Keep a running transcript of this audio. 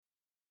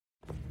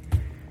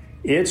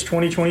It's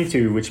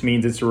 2022, which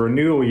means it's a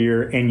renewal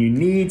year, and you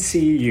need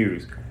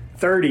CEUs.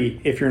 30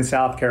 if you're in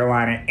South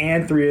Carolina,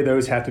 and 3 of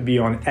those have to be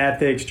on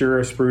ethics,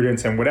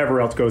 jurisprudence, and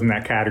whatever else goes in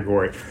that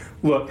category.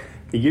 Look,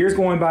 the year's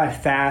going by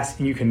fast,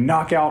 and you can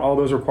knock out all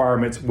those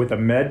requirements with a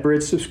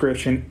MedBridge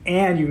subscription,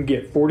 and you can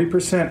get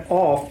 40%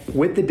 off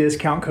with the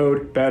discount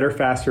code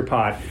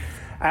BetterFasterPod.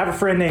 I have a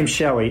friend named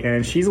Shelly,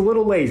 and she's a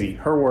little lazy.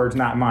 Her words,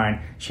 not mine.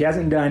 She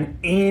hasn't done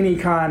any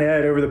Con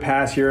Ed over the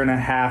past year and a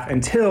half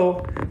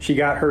until she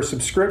got her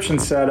subscription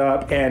set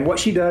up. And what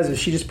she does is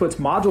she just puts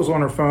modules on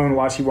her phone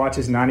while she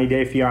watches 90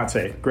 Day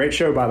Fiance. Great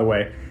show, by the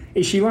way.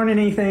 Is she learning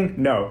anything?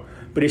 No.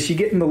 But is she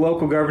getting the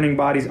local governing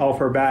bodies off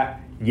her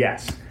back?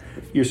 Yes.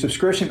 Your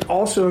subscription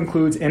also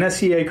includes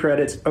NSCA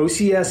credits,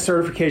 OCS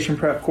certification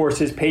prep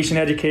courses, patient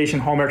education,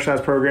 home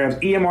exercise programs,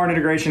 EMR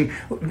integration.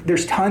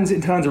 There's tons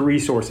and tons of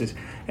resources.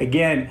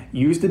 Again,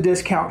 use the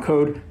discount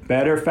code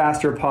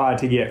BetterFasterPod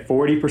to get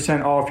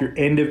 40% off your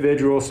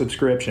individual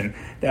subscription.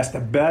 That's the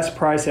best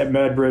price that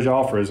MedBridge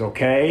offers,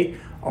 okay?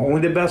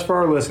 Only the best for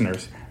our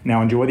listeners.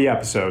 Now enjoy the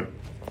episode.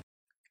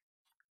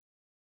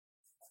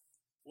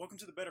 Welcome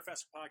to the Better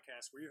Faster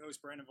Podcast. We're your hosts,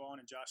 Brandon Vaughn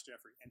and Josh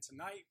Jeffrey. And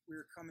tonight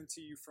we're coming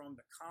to you from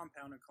the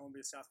compound in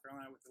Columbia, South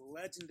Carolina with the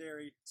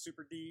legendary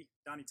Super D,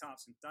 Donnie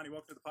Thompson. Donnie,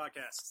 welcome to the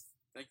podcast.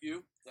 Thank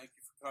you. Thank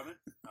you for coming.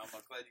 I'm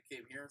glad you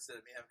came here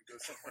instead of me having to go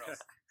somewhere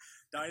else.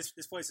 Donnie,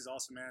 this place is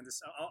awesome, man.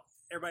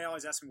 Everybody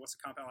always asks me what's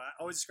the compound. I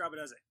always describe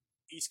it as an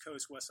East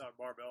Coast West Side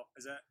barbell.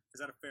 Is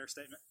that a fair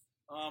statement?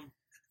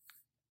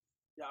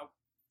 Yeah,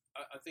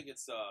 I think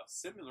it's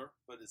similar,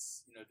 but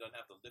it's doesn't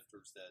have the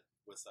lifters that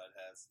West Side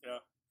has.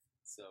 Yeah.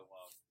 So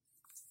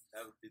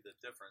that would be the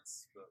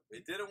difference. But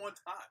they did it one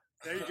time.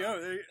 There you go.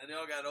 And they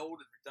all got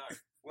old and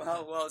retired.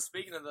 Well,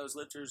 speaking of those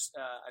lifters,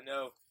 I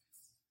know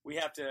we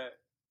have to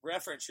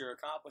reference your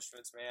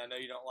accomplishments, man. I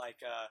know you don't like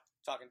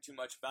talking too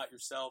much about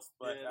yourself,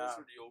 but those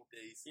were the old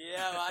days.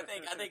 Yeah, well,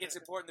 I think it's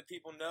important that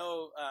people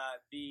know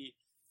the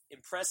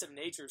impressive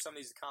nature of some of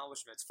these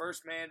accomplishments.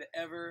 First man to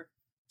ever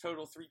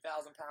total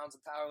 3,000 pounds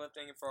of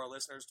powerlifting, and for our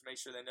listeners to make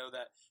sure they know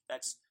that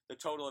that's the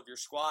total of your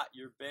squat,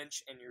 your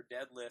bench, and your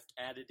deadlift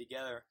added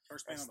together.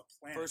 First man on the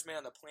planet. First man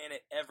on the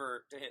planet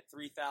ever to hit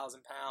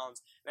 3,000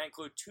 pounds. And that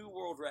include 2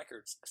 world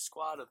records, a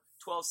squat of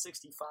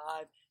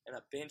 1265 and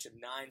a bench of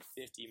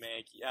 950,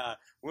 man.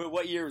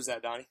 What year was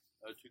that, Donnie?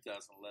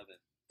 2011.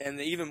 And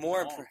even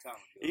more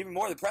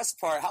impressive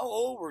part, how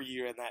old were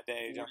you in that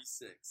day?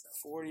 46.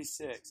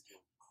 46.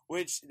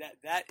 Which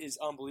that is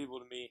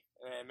unbelievable to me,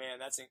 and man,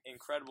 that's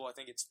incredible. I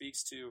think it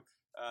speaks to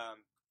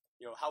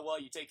how well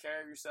you take care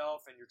of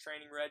yourself and your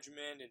training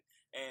regimen,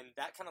 and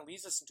that kind of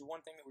leads us into one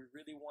thing that we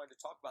really wanted to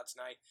talk about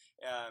tonight.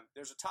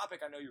 There's a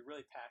topic I know you're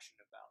really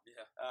passionate about,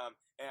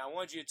 and I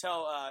wanted you to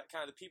tell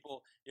kind of the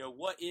people,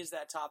 what is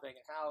that topic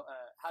and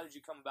how did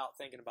you come about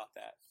thinking about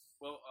that?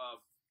 Well,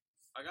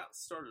 I got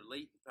started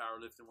late in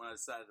powerlifting when I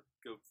decided to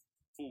go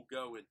full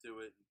go into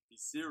it and be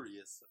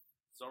serious.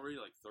 It's already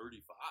like 35.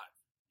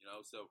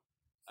 So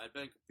I'd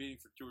been competing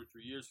for 2 or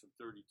 3 years from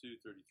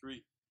 32,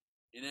 33.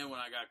 And then when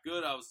I got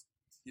good, I was,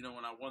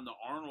 when I won the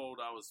Arnold,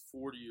 I was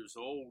 40 years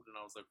old. And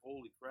I was like,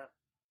 holy crap,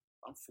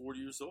 I'm 40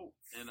 years old.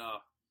 And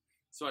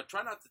so I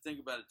try not to think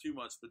about it too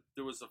much, but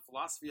there was a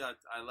philosophy I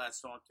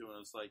latched onto, and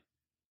it was like,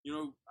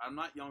 I'm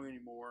not young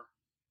anymore,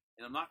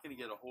 and I'm not going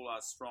to get a whole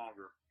lot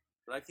stronger,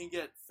 but I can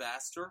get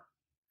faster,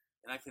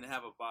 and I can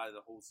have a body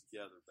that holds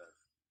together better.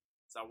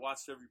 So I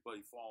watched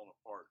everybody falling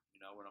apart,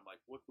 and I'm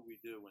like, what can we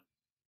do? And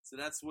so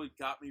that's what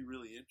got me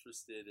really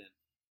interested in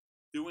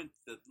doing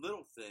the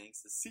little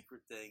things, the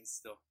secret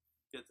things, to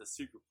get the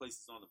secret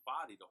places on the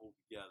body to hold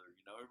together.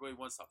 Everybody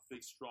wants a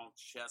big, strong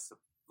chest,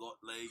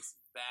 legs,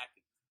 and back,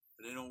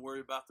 but they don't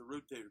worry about the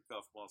rotator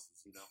cuff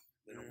muscles.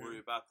 They don't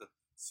worry about the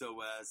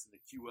psoas and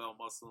the QL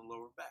muscle in the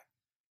lower back.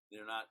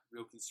 They're not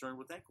real concerned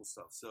with ankle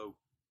stuff. So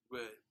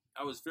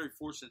I was very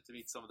fortunate to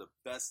meet some of the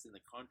best in the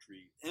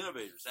country,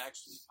 innovators,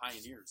 actually,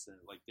 pioneers,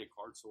 like Dick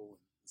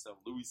Hartzell and some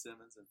Louis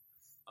Simmons and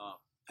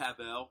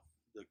Pavel,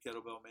 the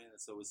kettlebell man. And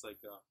so it's like,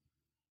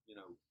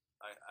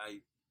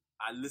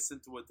 I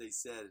listened to what they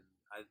said,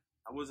 and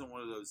I wasn't one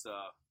of those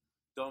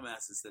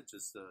dumbasses that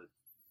just,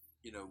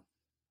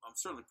 I'm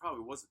certainly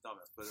probably was a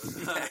dumbass, but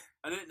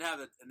I didn't have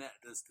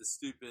the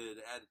stupid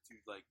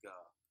attitude like,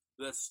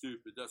 that's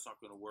stupid, that's not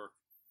going to work.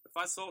 If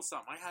I saw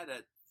something, I had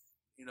that,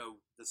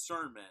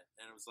 discernment,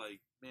 and it was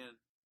like, man,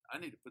 I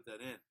need to put that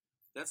in.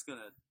 That's going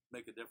to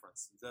make a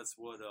difference. That's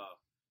what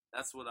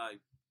I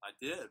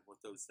did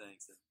with those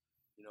things. And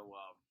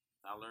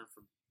I learned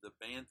from the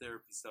band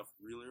therapy stuff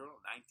really early,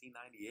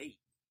 1998.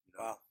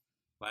 Wow.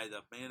 By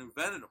the man who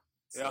invented them.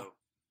 So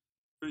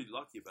pretty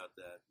lucky about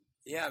that.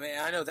 Yeah,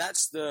 man, I know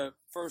that's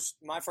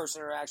my first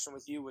interaction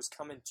with you was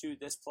coming to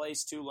this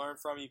place to learn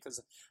from you,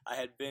 because I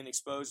had been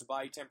exposed to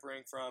body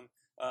tempering from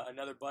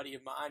another buddy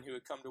of mine who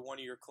had come to one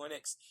of your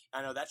clinics.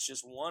 I know that's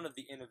just one of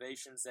the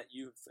innovations that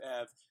you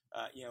have,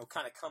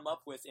 kind of come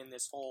up with in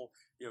this whole,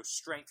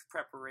 strength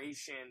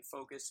preparation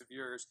focus of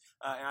yours.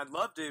 And I'd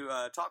love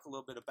to talk a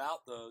little bit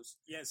about those.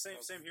 Yeah,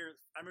 same here.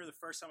 I remember the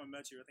first time I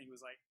met you, I think it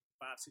was like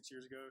 5-6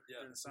 years ago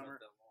during the summer.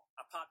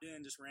 I popped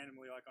in just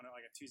randomly, like on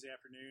a Tuesday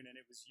afternoon, and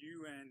it was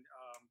you and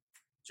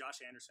Josh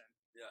Anderson.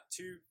 Yeah.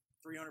 2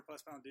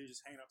 300-plus pound dudes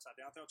just hanging upside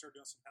down. I thought you were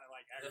doing some kind of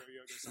like aggro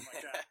yoga or something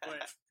like that.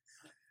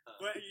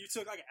 But you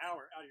took like an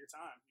hour out of your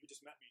time. You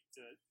just met me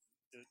to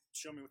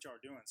show me what y'all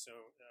were doing.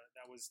 So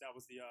that was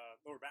the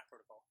lower back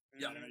protocol.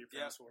 Yeah. I know you're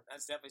famous for.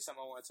 That's definitely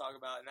something I want to talk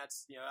about. And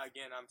that's,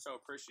 again, I'm so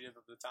appreciative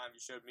of the time you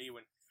showed me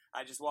when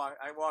I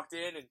walked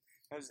in and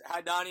I was,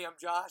 hi, Donnie, I'm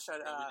Josh. we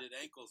did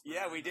ankles.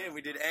 Yeah, we did.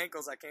 We did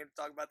ankles. I came to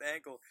talk about the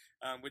ankle,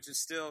 which is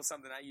still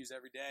something I use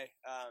every day.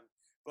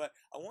 But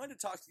I wanted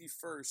to talk to you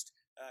first,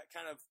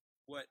 kind of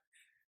what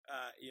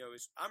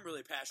I'm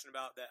really passionate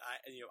about that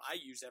I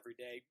use every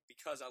day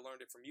because I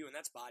learned it from you, and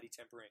that's body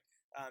tempering.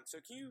 So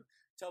can you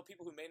tell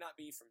people who may not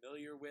be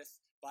familiar with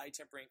body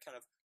tempering kind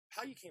of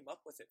how you came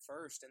up with it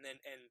first, and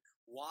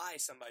why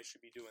somebody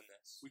should be doing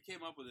this? We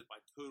came up with it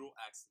by total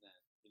accident.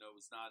 It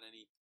was not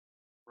any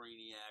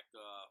brainiac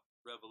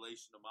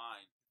revelation of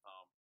mine.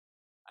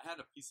 I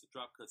had a piece of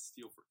drop cut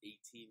steel for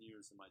 18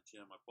 years in my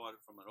gym. I bought it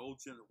from an old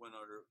gym that went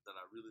under that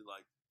I really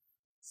liked.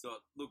 So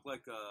it looked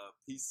like a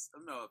piece,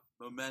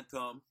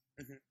 momentum.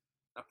 Mm-hmm.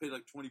 I paid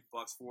like $20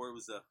 for it. It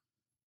was a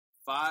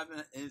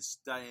 5-inch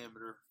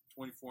diameter,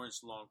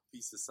 24-inch long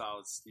piece of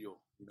solid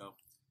steel, and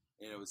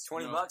it was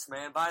 $20,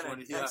 man. Buying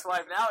an 20,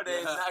 ex-wife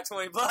nowadays, not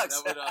 $20.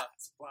 That would,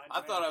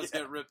 I thought I was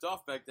getting ripped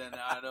off back then.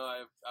 I know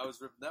I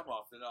was ripping them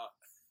off.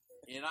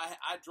 And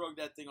I drug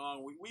that thing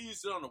on. We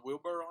used it on the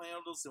wheelbarrow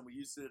handles, and we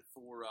used it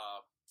for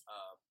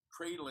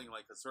cradling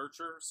like a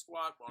searcher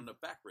squat on the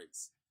back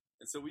race.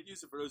 And so we'd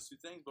use it for those two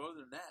things. But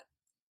other than that,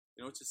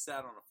 it just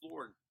sat on the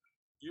floor. And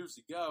years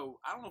ago,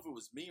 I don't know if it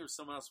was me or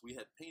someone else, we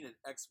had painted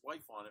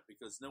ex-wife on it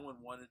because no one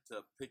wanted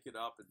to pick it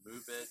up and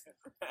move it.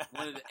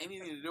 Wanted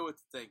anything to do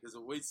with the thing because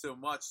it weighed so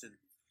much, and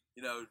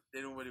they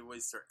didn't want to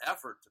waste their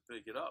effort to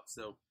pick it up.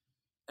 So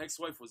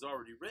ex-wife was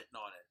already written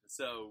on it. And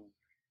so,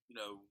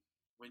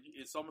 when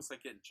it's almost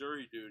like getting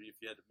jury duty if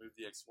you had to move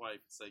the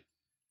ex-wife. It's like,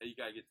 hey, you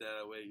got to get that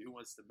out of the way. Who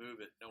wants to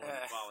move it? No one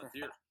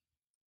volunteered.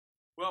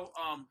 Well,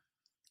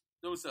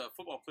 there was a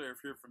football player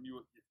here from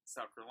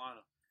South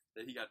Carolina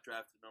that he got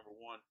drafted number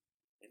 1,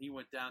 and he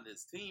went down to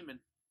his team,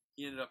 and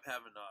he ended up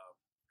having a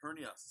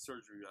hernia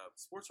surgery,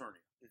 sports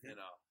hernia,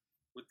 and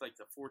with like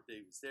the 4th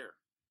day he was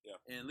there. Yeah.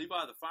 And Levi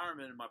the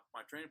fireman and my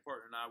training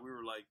partner and I, we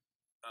were like,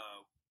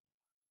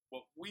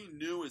 what we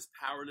knew as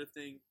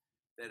powerlifting,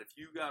 that if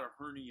you got a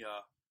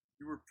hernia,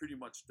 you were pretty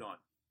much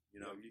done.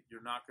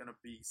 You're not going to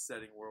be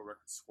setting world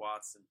record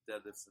squats and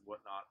deadlifts and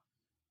whatnot.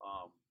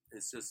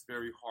 It's just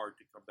very hard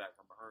to come back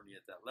from a hernia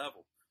at that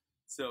level.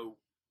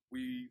 So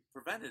we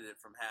prevented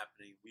it from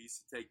happening. We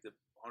used to take the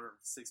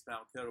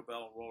 106-pound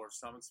kettlebell and roll our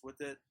stomachs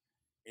with it,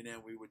 and then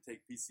we would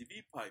take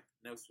PCV pipe.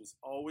 And this was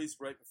always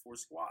right before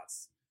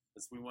squats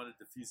because we wanted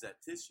to fuse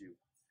that tissue.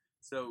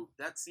 So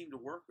that seemed to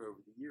work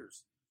over the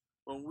years.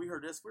 When we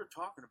heard this, we were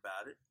talking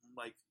about it. I'm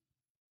like,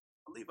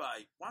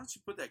 Levi, why don't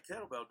you put that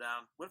kettlebell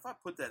down? What if I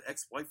put that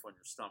ex-wife on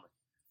your stomach?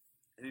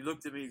 And he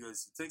looked at me and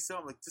goes, you think so?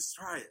 I'm like, just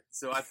try it.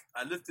 So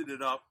I lifted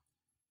it up,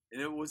 and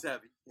it was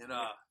heavy,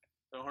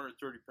 130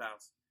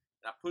 pounds.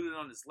 And I put it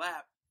on his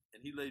lap,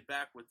 and he laid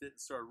back with it and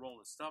started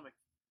rolling his stomach.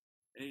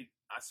 And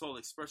I saw the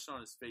expression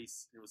on his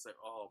face, and it was like,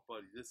 oh,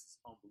 buddy, this is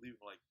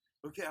unbelievable. Like,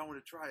 okay, I want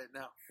to try it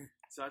now.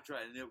 So I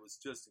tried it, and it was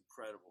just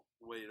incredible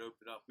the way it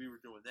opened up. We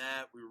were doing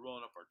that. We were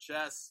rolling up our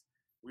chests.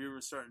 We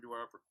were starting to do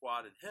our upper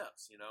quad and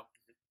hips,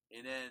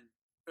 And then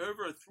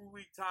over a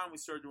 3-week time, we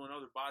started doing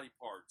other body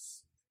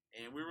parts.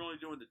 And we were only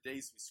doing the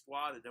days we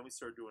squatted. Then we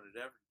started doing it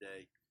every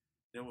day.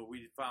 Then when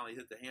we finally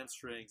hit the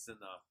hamstrings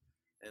and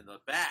the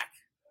back,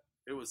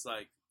 it was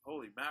like,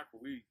 holy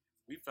mackerel,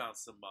 we found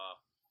some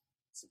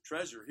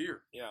treasure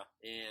here. Yeah.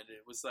 And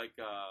it was like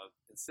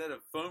instead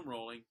of foam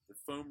rolling, the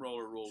foam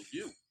roller rolled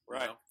you.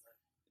 Right.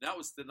 And that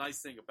was the nice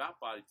thing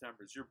about body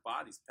temper is your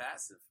body's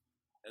passive,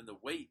 and the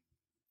weight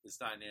is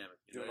dynamic.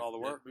 Doing all the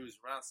work. It moves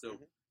around, so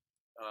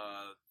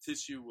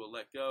tissue will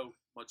let go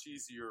much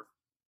easier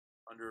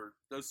under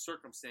those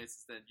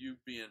circumstances than you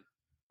being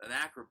an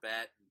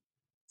acrobat and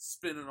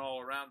spinning all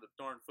around the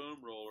darn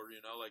foam roller,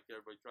 like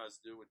everybody tries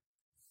to do. And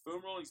foam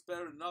rolling's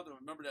better than nothing.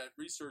 Remember that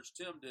research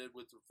Tim did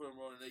with the foam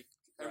rolling?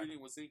 Everything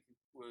was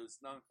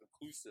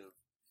non-conclusive.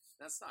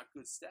 That's not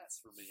good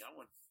stats for me. I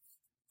want,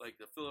 like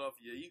the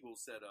Philadelphia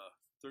Eagles had a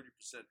 30%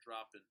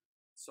 drop in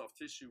soft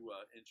tissue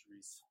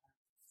injuries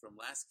from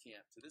last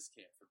camp to this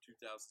camp from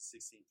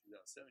 2016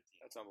 2017.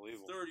 That's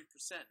unbelievable. 30%.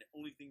 The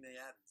only thing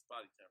they added is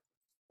body temperature.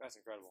 That's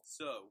incredible.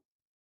 So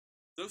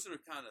those are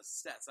the kind of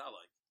stats I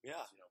like.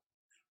 Yeah.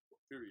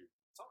 Period.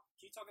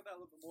 Can you talk about that a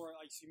little bit more?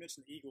 Like you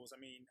mentioned the Eagles. I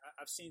mean,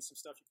 I've seen some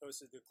stuff you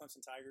posted, the Clemson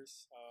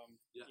Tigers.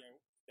 Yeah.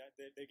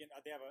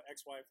 They have an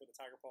ex-wife with a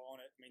tiger paw on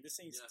it. I mean, this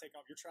seems to take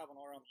off. You're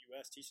traveling all around the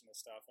U.S. teaching this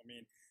stuff. I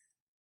mean,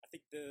 I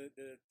think the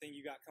thing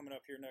you got coming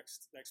up here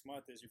next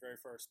month is your very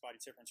first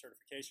body tempering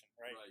certification,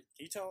 right?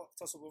 Can you tell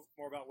us a little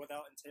more about what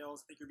that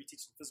entails? I think you're going to be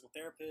teaching physical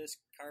therapists,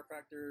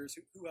 chiropractors.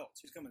 Who else?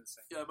 Who's coming to this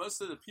thing? Yeah,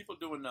 most of the people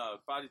doing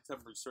body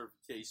tempering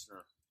certification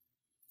are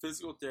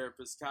physical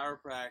therapists,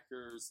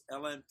 chiropractors,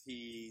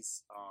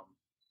 LMPs,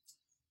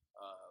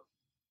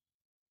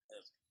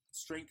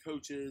 strength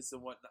coaches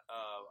and whatnot.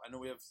 I know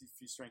we have a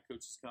few strength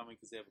coaches coming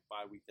because they have a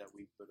bye week that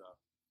week, but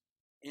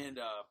and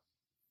a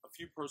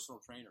few personal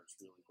trainers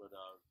really. But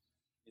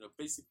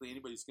basically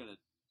anybody's going to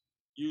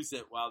use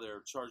it while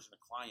they're charging a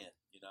client.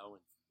 And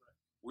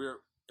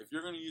if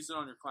you're going to use it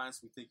on your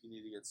clients, we think you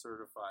need to get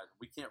certified.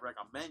 We can't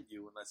recommend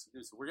you unless you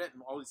do. So we're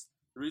getting all these.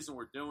 The reason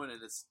we're doing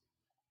it is,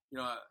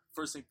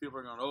 first thing people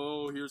are going,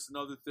 oh, here's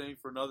another thing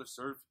for another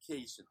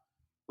certification.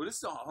 But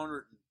it's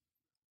 100.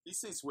 These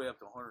things weigh up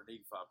to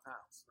 185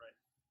 pounds. Right.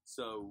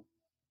 So,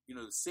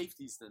 the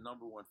safety is the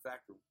number one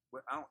factor.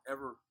 I don't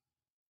ever,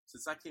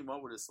 since I came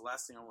up with this, the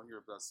last thing I want to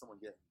hear about is someone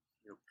getting,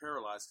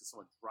 paralyzed because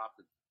someone dropped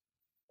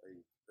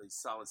a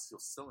solid steel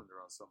cylinder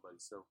on somebody.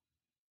 So,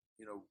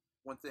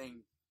 one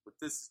thing with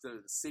this is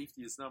the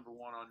safety is number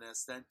one on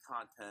this, then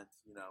content,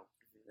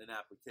 and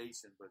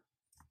application. But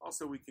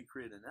also we can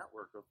create a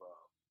network of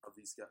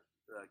these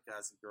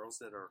guys and girls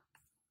that are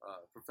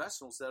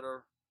professionals that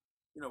are,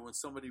 when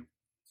somebody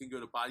can go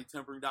to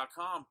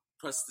bodytempering.com,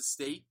 press the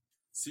state,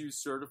 see who's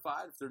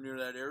certified. If they're near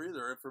that area,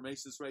 their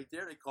information's right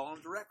there. They call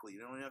them directly.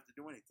 You don't even have to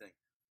do anything.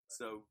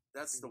 So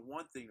that's the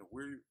one thing that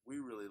we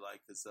really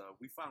like is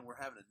we find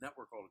we're having a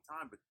network all the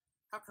time. But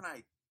how can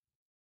I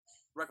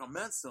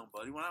recommend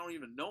somebody when I don't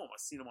even know them?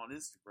 I've seen them on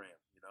Instagram,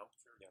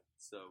 Sure. Yeah.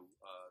 So,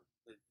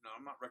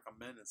 I'm not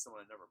recommending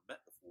someone I never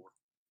met before.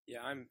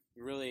 Yeah, I'm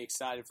really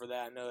excited for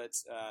that. I know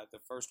it's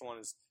the first one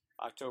is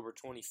October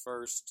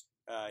 21st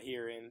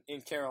here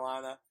in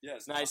Carolina. Yeah,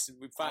 it's nice.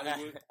 We find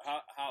Hollywood,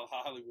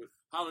 Hollywood,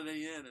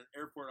 Holiday Inn and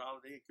Airport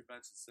Holiday Inn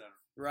Convention Center.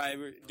 Right,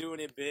 we're doing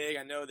it big.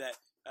 I know that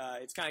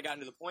it's kind of gotten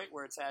to the point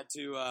where it's had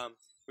to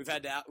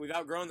we've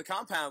outgrown the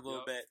compound a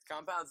little bit. The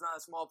compound's not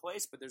a small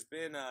place, but there's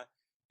been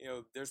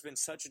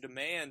such a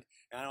demand,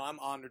 and I know I'm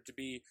honored to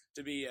be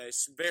a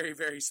very,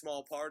 very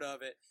small part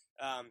of it.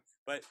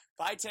 But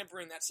body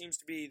tempering, that seems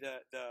to be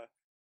the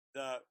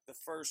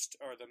first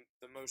or the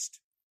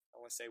most, I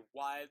want to say,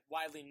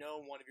 widely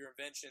known one of your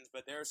inventions.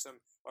 But there are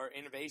some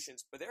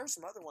innovations, but there are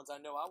some other ones I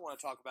know I want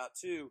to talk about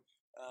too.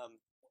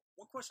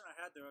 One question I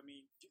had, though,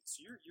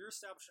 so you're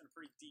establishing a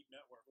pretty deep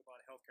network with a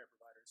lot of healthcare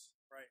providers,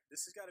 right?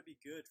 This has got to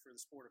be good for the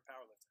sport of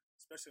powerlifting,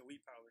 especially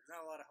elite powerlifters.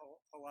 There's not a whole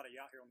lot of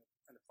you out here on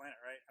the planet,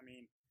 right?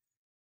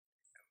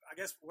 I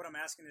guess what I'm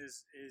asking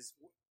is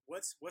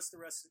what's the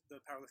rest of the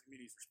powerlifting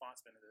community's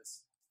response been to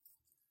this?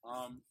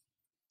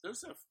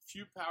 There's a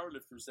few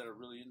powerlifters that are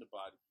really into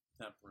body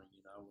tempering,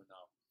 and I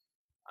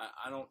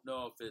don't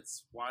know if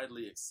it's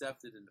widely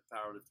accepted in the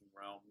powerlifting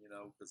realm,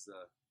 because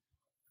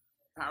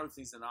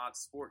powerlifting's an odd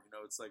sport.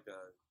 It's like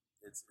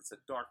it's a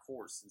dark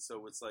horse, and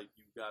so it's like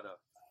you've got to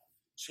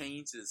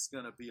change. It's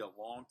going to be a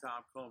long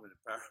time coming in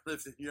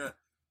powerlifting.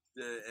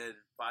 And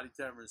body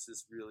tempering is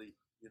just really,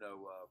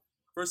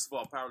 first of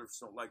all, powerlifters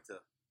don't like to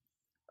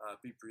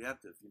be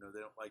preemptive. They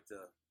don't like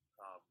to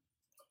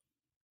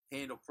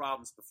handle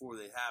problems before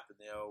they happen.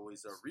 They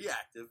always are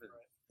reactive and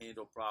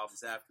handle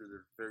problems after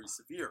they're very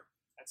severe.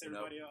 That's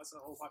everybody else, the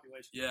whole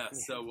population. Yeah,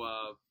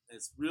 so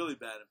it's really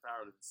bad in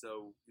powerlifting.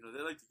 So,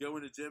 they like to go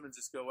in the gym and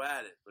just go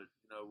at it. But,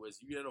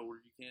 as you get older,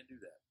 you can't do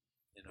that.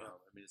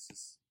 It's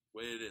just the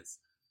way it is.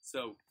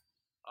 So,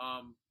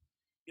 I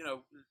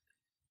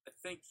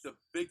think the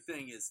big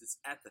thing is it's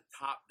at the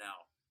top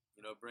now.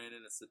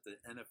 Brandon, it's at the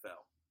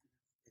NFL.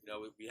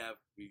 We have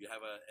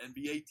an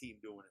NBA team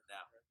doing it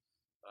now.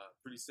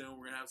 Pretty soon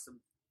we're going to have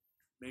some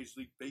Major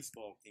League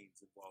Baseball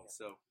teams involved.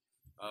 So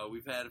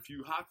we've had a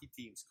few hockey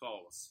teams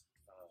call us.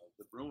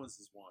 The Bruins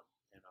is one.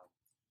 And,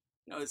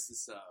 it's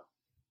just,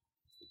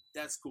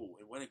 that's cool.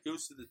 And when it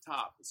goes to the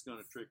top, it's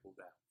going to trickle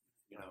down,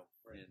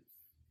 And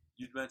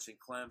you'd mentioned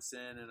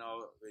Clemson and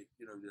all, the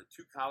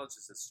two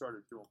colleges that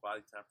started doing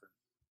body tempering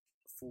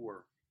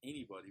before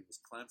anybody was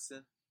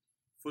Clemson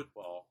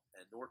football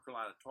and North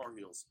Carolina Tar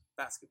Heels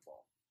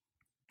basketball.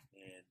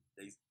 And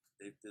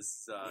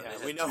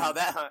we know how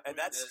that's gone.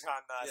 That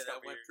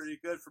went pretty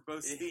good for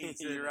both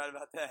teams. You're right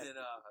about that. And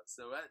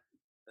so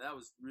that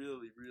was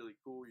really, really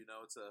cool.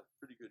 It's a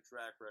pretty good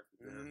track record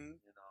there. Mm-hmm.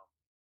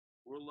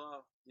 We'll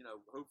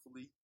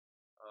hopefully,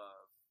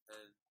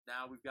 and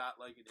now we've got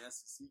like an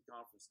SEC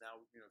conference now.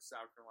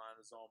 South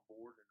Carolina's on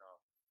board, and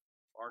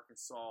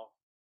Arkansas.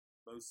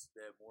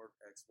 They have more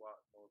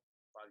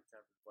body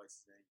tempering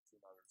devices than any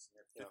team others.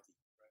 They have 50.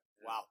 Right?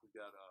 Wow. We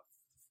got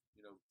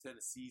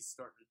Tennessee's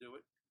starting to do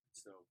it.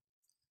 So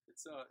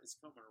it's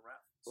coming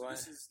around. So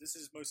this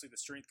is mostly the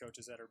strength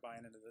coaches that are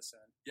buying into this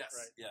end. Yes,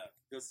 right. Yeah,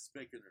 because it's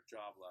making their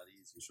job a lot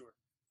easier. Sure.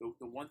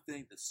 The one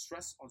thing, the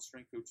stress on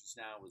strength coaches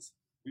now is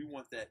we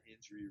want that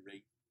injury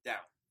rate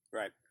down.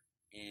 Right.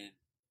 And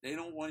they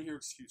don't want to hear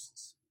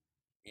excuses.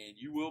 And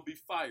you will be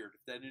fired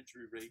if that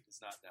injury rate is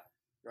not down.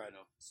 Right.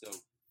 So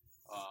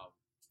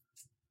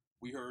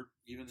we heard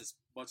even as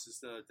much as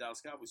the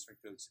Dallas Cowboys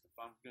strength coach, if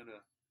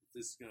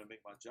this is gonna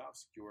make my job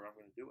secure, I'm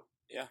gonna do it.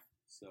 Yeah.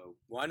 So,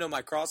 well, I know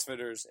my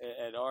CrossFitters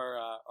at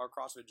our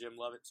CrossFit gym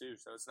love it too.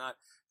 So it's not.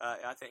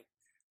 I think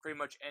pretty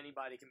much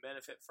anybody can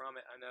benefit from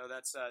it. I know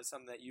that's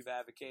something that you've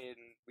advocated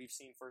and we've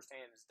seen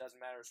firsthand. It doesn't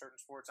matter certain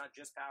sports, not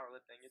just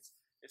powerlifting. It's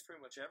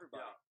pretty much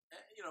everybody. Yeah.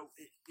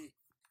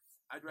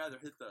 I'd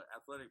rather hit the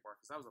athletic mark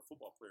because I was a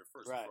football player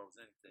first Right. before I was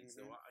anything.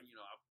 So Mhm.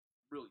 I'm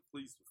really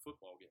pleased with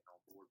football getting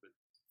on board. But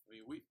I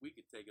mean, we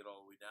could take it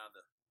all the way down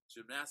to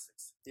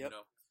gymnastics. Yep. You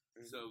know,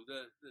 Mhm. so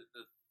the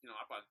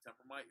I bought a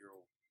temper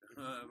mite-year-old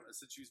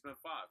since she's been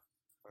 5.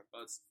 But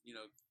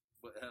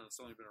it's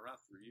only been around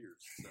 3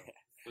 years. So,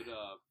 but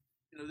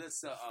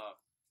that's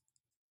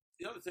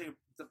the other thing.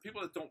 The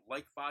people that don't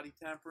like body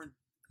tampering,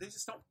 they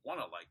just don't want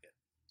to like it.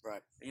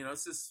 Right.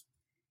 It's just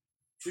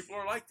people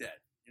are like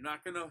that. You're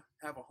not going to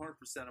have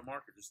 100% of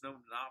market. There's no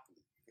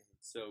monopoly. Mm-hmm.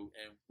 So,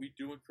 and we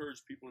do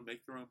encourage people to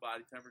make their own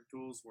body tempering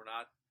tools. We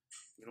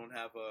don't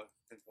have a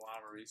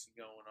conglomeration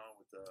going on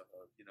with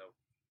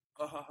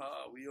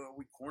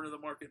we corner the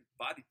market in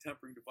body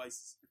tempering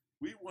devices.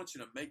 We want you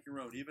to make your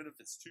own, even if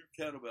it's 2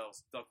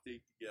 kettlebells duct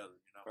taped together.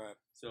 Right.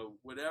 So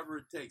whatever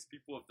it takes.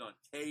 People have done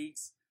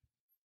kegs,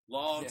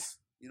 logs.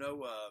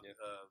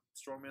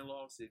 Strongman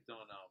logs. They've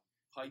done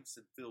pipes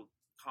and filled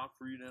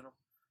concrete in them.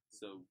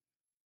 So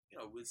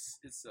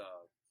it's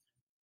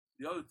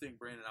the other thing,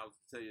 Brandon, I would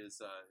tell you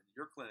is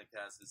your clinic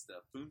has is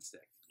the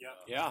boomstick.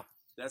 Yeah.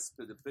 That's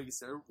the biggest.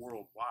 They're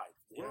worldwide.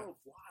 Yeah.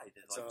 Worldwide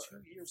in like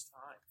 2 years'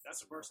 time.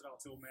 That's a versatile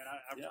tool, man.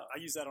 Yeah. I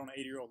use that on an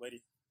 80-year-old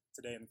lady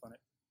today in the clinic.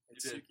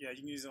 did? Yeah,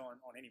 you can use it on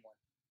anyone.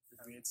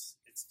 I mean, it's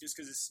just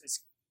because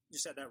it's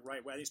just at that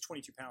right way. I think it's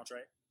 22 pounds,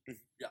 right?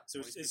 Yeah. So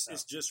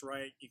it's just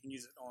right. You can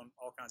use it on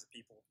all kinds of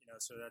people,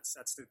 So that's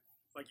the,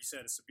 like you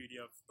said, it's the beauty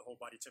of the whole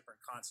body tempering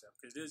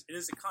concept, because it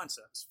is a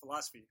concept, it's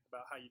philosophy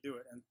about how you do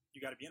it, and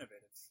you got to be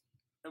innovative.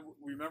 And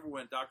remember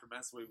when Dr.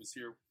 Massaway was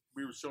here,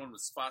 we were showing the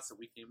spots that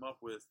we came up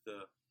with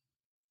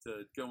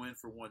to go in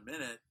for 1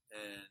 minute,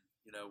 and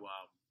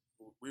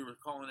we were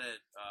calling it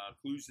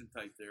occlusion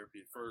type therapy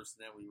at first,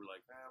 and then we were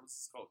like, let's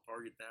just call it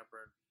target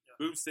tampering,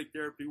 boomstick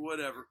therapy,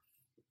 whatever.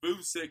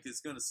 Boomstick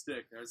is going to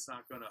stick. That's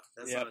not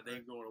a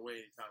name going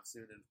away anytime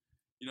soon. And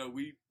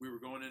we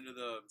were going into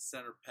the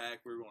center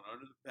pack, we were going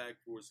under the pack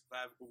towards the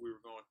clavicle, we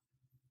were going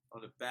on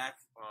the back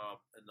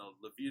and the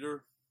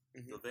levator,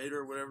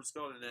 whatever it's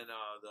called, and then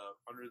the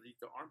underneath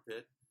the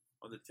armpit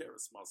on the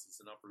teres muscles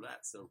and upper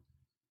lat. So,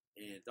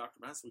 and Dr.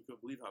 Massey, we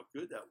couldn't believe how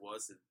good that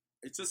was, and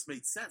it just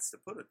made sense to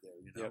put it there.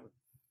 Yep.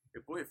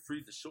 And boy, it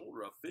freed the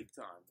shoulder up big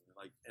time,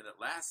 and it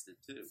lasted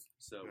too.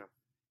 So. Yeah.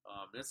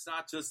 It's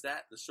not just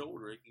that, the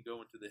shoulder. It can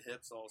go into the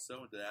hips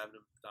also, into the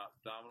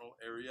abdominal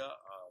area,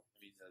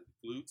 the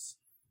glutes.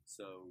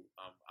 So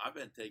I've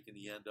been taking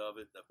the end of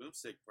it, the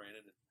boomstick,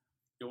 Brandon, and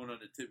going on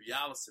the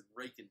tibialis and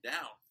raking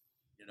down,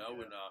 and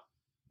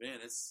man,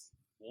 it's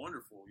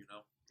wonderful,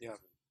 Yeah. So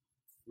it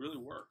really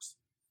works.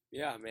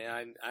 Yeah,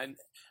 man,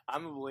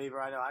 I'm a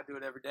believer. I know I do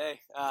it every day.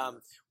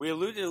 We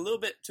alluded a little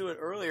bit to it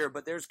earlier,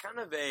 but there's kind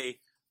of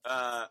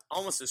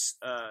almost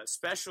a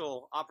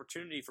special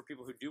opportunity for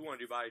people who do want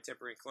to do body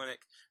tempering clinic,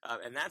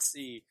 and that's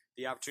the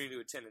opportunity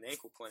to attend an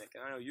ankle clinic.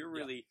 And I know you're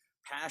really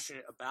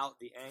passionate about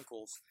the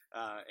ankles,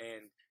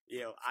 and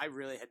I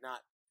really had not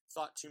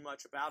thought too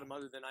much about them,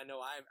 other than I know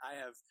I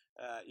have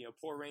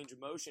poor range of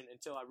motion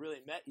until I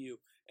really met you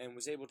and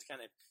was able to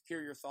kind of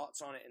hear your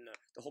thoughts on it and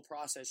the whole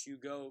process you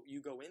go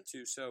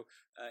into. So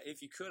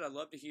if you could, I'd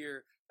love to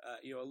hear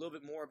a little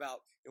bit more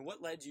about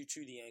what led you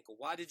to the ankle.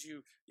 Why did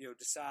you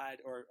decide,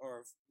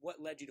 or what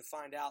led you to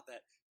find out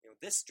that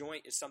this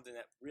joint is something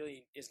that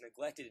really is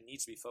neglected and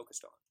needs to be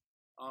focused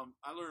on?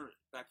 I learned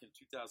back in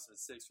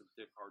 2006 from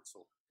Dick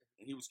Hartzell,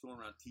 and he was going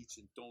around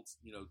teaching don't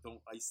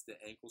ice the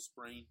ankle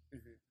sprain,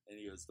 and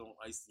he goes, don't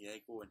ice the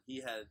ankle, and he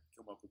had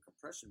come up with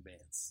compression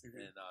bands,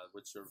 and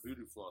which are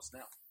voodoo floss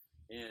now,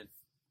 and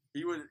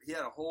he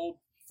had a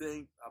whole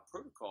a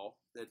protocol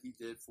that he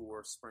did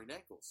for sprained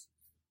ankles.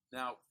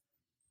 Now,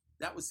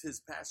 that was his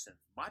passion.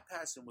 My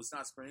passion was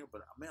not sprained ankle,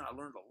 but man, I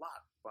learned a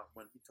lot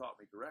when he taught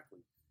me directly.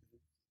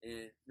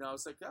 And I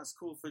was like, that's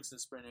cool fixing a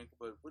sprained ankle,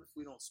 but what if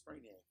we don't sprain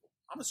the ankle?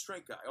 I'm a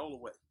strength guy all the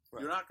way.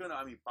 Right. You're not gonna.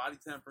 Body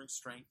tempering,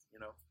 strength.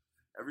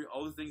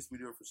 All the things we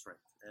do are for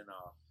strength, and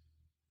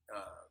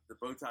the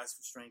bow ties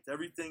for strength.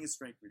 Everything is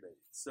strength related.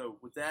 So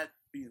with that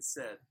being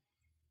said,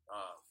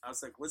 I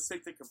was like, let's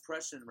take the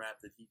compression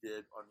wrap that he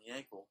did on the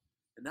ankle,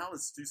 and now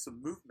let's do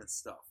some movement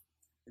stuff.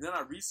 And then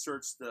I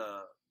researched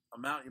the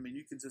amount.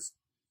 You can just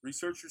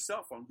research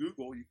yourself on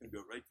Google. You can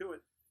go right to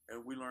it,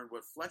 and we learned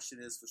what flexion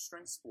is for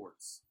strength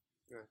sports.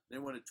 Right. They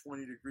went at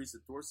 20 degrees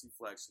of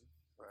dorsiflexion,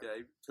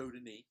 okay, toe to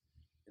knee,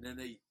 and then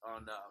they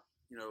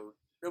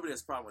nobody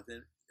has a problem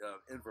with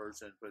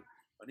inversion, but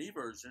on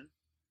eversion,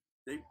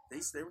 they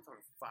were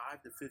talking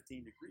 5 to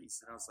 15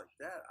 degrees, and I was like,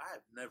 that I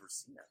have never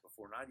seen that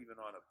before, not even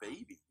on a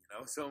baby,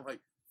 So I'm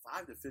like,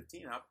 5 to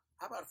 15. How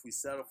about if we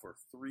settle for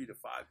 3 to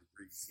 5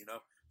 degrees,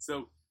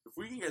 So if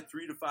we can get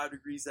 3 to 5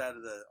 degrees out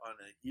of on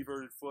an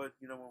everted foot,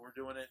 when we're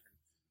doing it,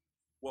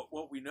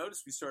 what we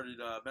noticed, we started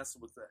messing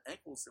with the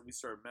ankles, and we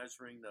started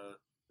measuring the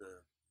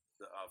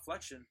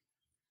flexion,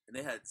 and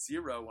they had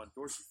 0 on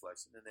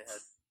dorsiflexion, and they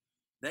had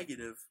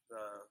negative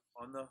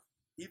on the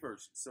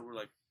eversion. So we're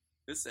like,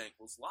 this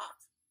ankle's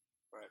locked,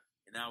 right?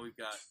 And now we've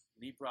got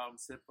knee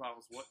problems, hip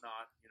problems,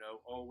 whatnot.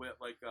 All the way up.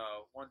 Like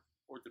one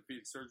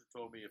orthopedic surgeon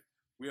told me, if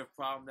we have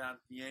problem down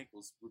at the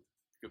ankles, we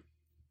could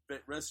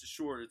but rest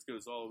assured, it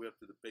goes all the way up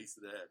to the base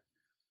of the head.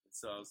 And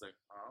so I was like,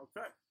 oh,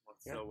 okay.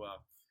 So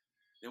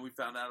then we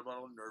found out about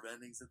all the nerve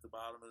endings at the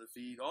bottom of the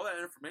feet. All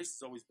that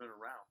information's always been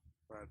around.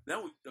 Right.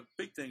 Then the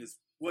big thing is,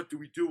 what do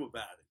we do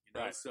about it? You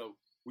know, Right. so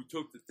we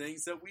took the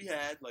things that we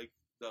had, like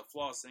the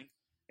flossing,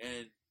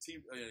 and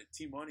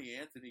T-Money,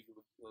 Anthony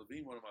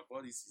Levine, one of my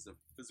buddies, he's a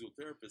physical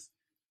therapist.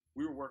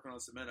 We were working on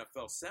some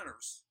NFL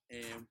centers,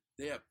 and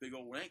they have big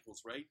old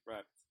ankles, right?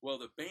 Right. Well,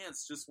 the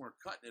bands just weren't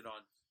cutting it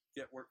on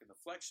get working the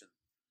flexion.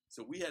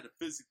 So we had to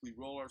physically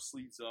roll our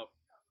sleeves up,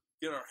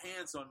 get our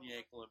hands on the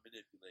ankle and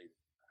manipulate it,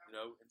 you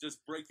know, and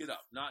just break it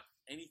up. Not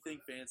anything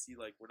fancy,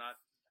 like we're not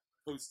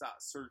post-op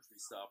surgery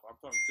stuff. I'm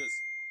talking just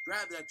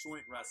grab that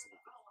joint and wrestle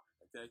with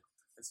it, okay?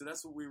 And so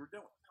that's what we were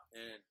doing.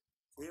 And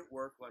it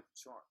worked like a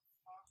charm.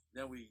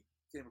 Then we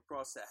came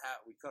across that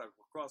hat. We cut a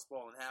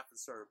crossball in half and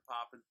started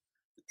popping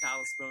the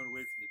talus bone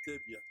away from the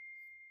tibia.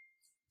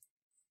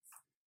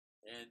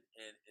 And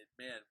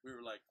man, we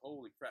were like,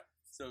 holy crap.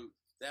 So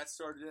that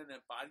started in,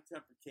 and body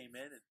temper came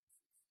in, and,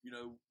 you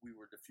know, we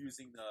were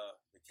diffusing the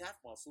calf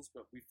muscles,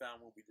 but we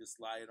found when we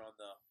just lie it on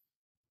the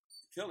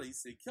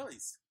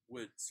Achilles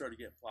would start to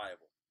get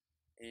pliable.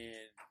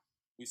 And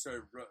we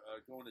started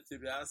going to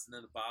tibialis and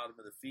then the bottom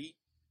of the feet.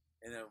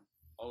 And then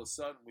all of a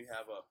sudden we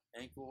have a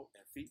ankle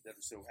and feet that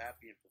are so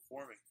happy and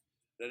performing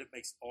that it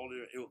makes it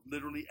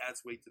literally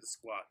adds weight to the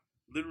squat,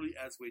 literally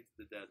adds weight to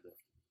the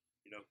deadlift,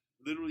 you know,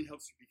 literally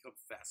helps you become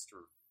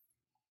faster.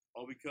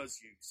 All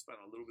because you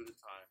spent a little bit of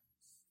time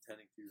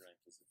tending to your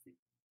ankles and feet.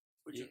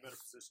 Put you in a better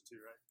position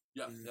too, right?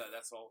 Yeah, yeah,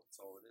 that's all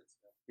it is.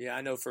 Yeah,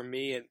 I know for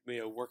me, and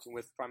working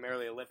with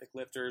primarily Olympic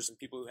lifters and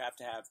people who have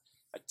to have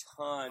a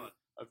ton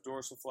of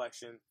dorsal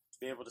flexion to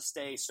be able to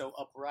stay so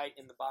upright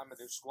in the bottom of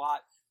their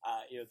squat.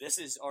 This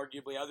is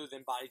arguably, other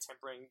than body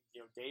tempering,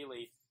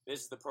 daily,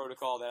 this is the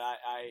protocol that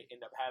I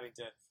end up having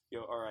to,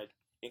 or I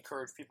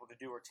encourage people to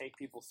do or take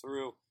people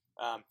through.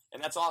 And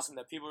that's awesome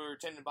that people who are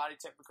attending body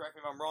temper, correct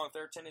me if I'm wrong, if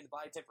they're attending the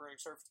body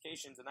tempering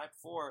certifications the night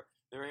before,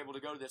 they're able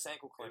to go to this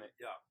ankle clinic.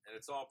 Yeah, and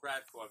it's all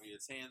practical. I mean,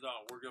 it's hands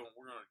on. We're going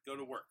to go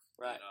to work.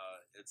 Right. And,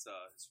 it's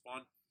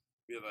fun.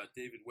 We have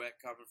David Wett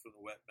coming from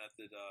the Wett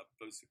Method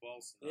Bosu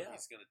balls.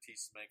 He's going to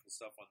teach some ankle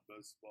stuff on the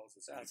Bosu balls.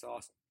 That's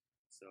awesome.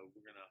 So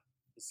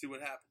we'll see what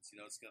happens.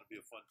 It's going to be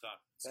a fun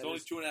time. It's That only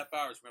is- 2.5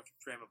 hours. We have to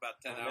cram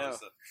about 10 hours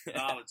of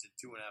knowledge in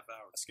 2.5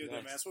 hours. That's good,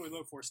 Nice. man. That's what we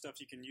look for,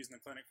 stuff you can use in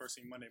the clinic first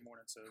thing Monday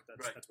morning, so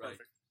that's Right.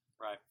 perfect.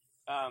 Right.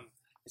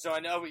 So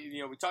I know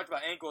we talked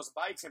about ankles.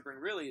 Body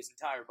tempering really is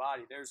entire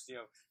body. There's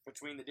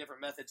between the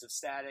different methods of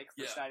static,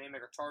 versus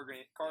dynamic, or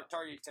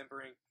target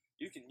tempering,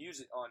 you can use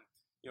it on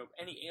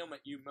any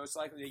ailment you most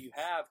likely that you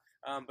have.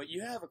 But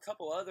you have a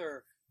couple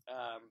other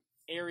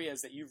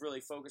areas that you've really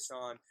focused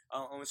on.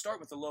 I'm going to start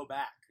with the low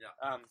back.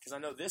 Because I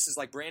know this is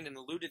like Brandon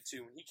alluded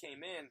to when he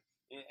came in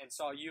and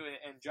saw you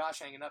and Josh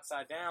hanging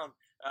upside down.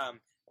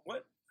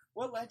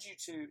 What led you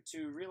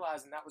to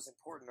realizing that was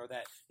important, or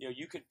that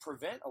you could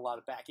prevent a lot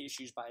of back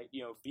issues by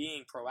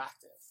being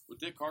proactive? Well,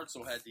 Dick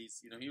Hartzell had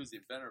these. He was the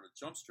inventor of a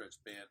jump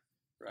stretch band.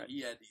 Right. He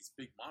had these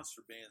big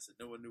monster bands that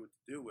no one knew what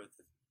to do with.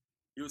 And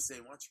he was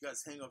saying, "Why don't you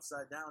guys hang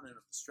upside down and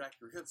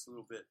distract your hips a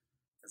little bit?"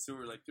 And so we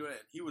were like doing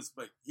it. And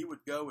he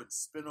would go and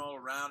spin all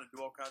around and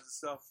do all kinds of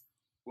stuff.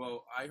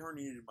 Well, I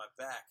herniated my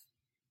back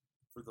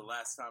for the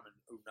last time in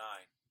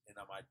 2009, and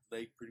my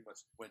leg pretty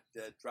much went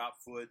dead. Drop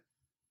foot.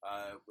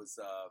 I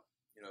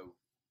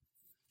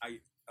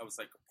was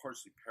like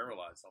partially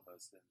paralyzed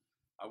almost, and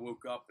I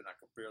woke up and I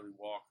could barely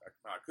walk.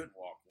 I couldn't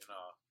walk, and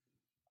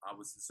I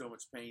was in so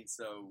much pain.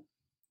 So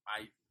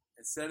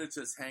instead of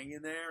just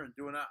hanging there and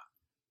doing that,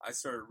 I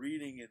started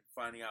reading and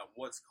finding out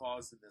what's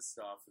causing this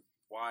stuff and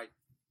why.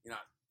 I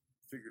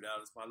figured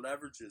out it's my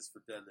leverages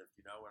for deadlift.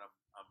 And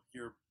I'm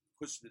here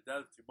pushing the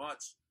deadlift too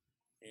much,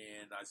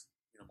 and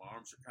my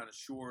arms are kind of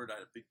short. I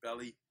had a big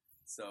belly,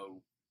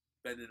 so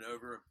bending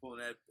over and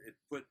pulling it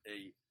put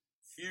a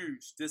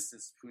huge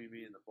distance between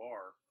me and the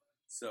bar.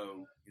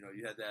 So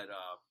you had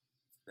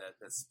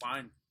that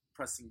spine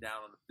pressing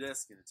down on the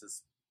disc, and it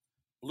just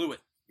blew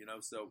it.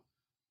 So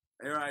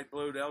there I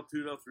blew L2,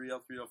 L3,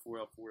 L3, L4,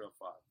 L4,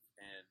 L5,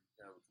 and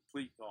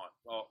complete gone,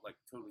 all like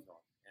totally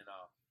gone. And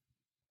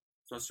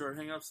so I started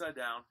hanging upside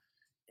down,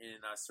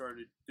 and I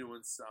started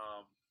doing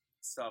some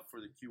stuff for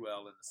the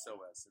QL and the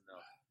SOS, and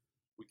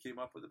we came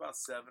up with about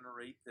 7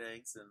 or 8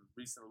 things, and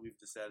recently we've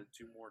just added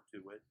 2 more to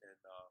it, and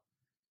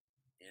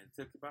it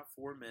took about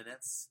 4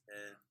 minutes,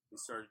 and we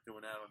started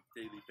doing that on a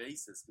daily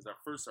basis, because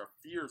our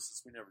fear,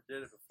 since we never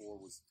did it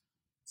before, was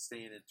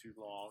staying in too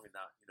long and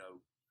not,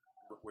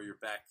 where your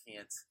back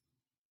can't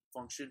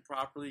function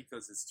properly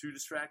because it's too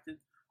distracted.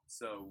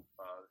 So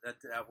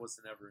that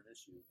wasn't ever an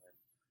issue. And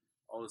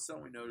all of a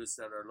sudden we noticed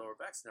that our lower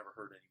backs never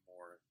hurt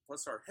anymore.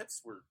 Plus our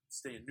hips were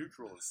staying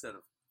neutral instead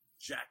of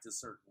jacked a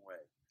certain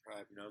way.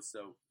 Right.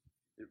 So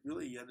it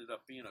really ended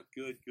up being a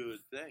good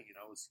thing.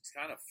 It's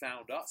kind of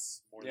found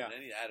us more than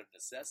any out of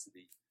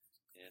necessity.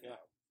 And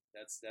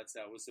that's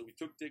how it was. So we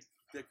took Dick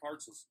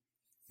Hartzell's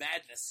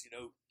madness,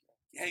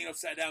 hanging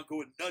upside down,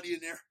 going nutty in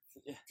there,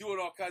 doing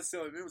all kinds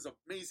of stuff. It was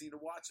amazing to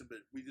watch him,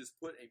 but we just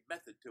put a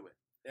method to it.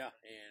 Yeah.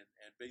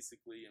 And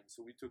basically, and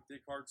so we took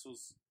Dick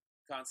Hartzell's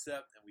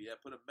concept and we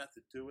have put a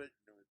method to it.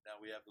 And now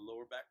we have the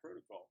lower back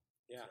protocol.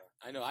 Yeah, So.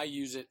 I know. I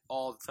use it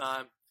all the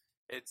time.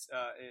 It's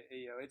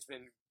it's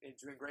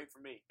been great for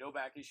me. No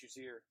back issues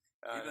here.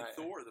 Even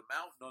Thor, the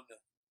mountain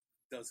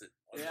does it.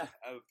 Yeah.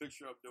 I have a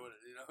picture of him doing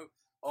it.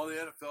 All the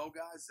NFL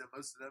guys,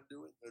 most of them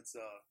do it. It's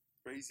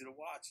crazy to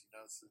watch.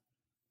 It's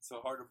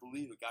so hard to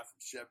believe a guy from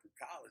Shepherd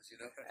College,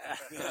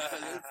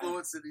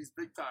 influencing these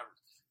big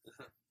timers.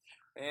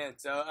 And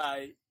so,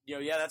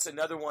 that's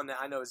another one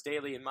that I know is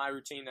daily in my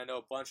routine. I know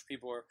a bunch of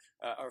people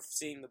are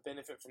seeing the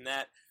benefit from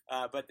that.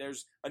 But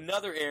there's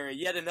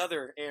yet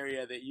another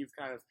area that you've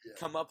kind of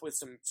come up with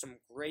some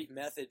great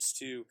methods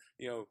to,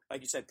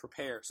 like you said,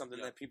 prepare, something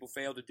that people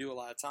fail to do a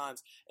lot of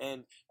times.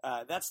 And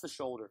that's the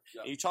shoulder.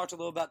 Yeah. You talked a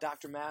little about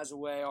Dr.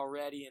 Mazaway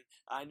already, and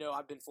I know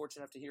I've been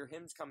fortunate enough to hear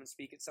him come and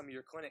speak at some of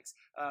your clinics.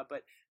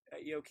 But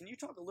can you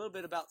talk a little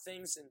bit about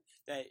things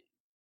that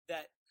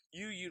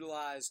you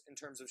utilize in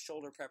terms of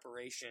shoulder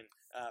preparation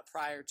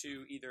prior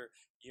to either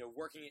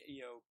working,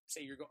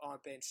 say you're on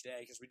bench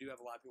day, because we do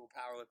have a lot of people,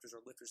 powerlifters or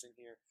lifters in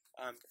here.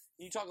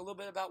 Can you talk a little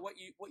bit about what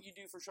you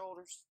do for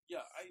shoulders?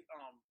 Yeah,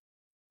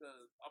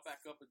 I'll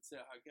back up and say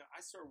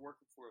I started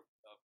working for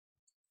a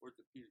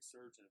orthopedic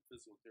surgeon and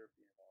physical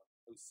therapy in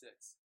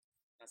 2006.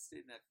 I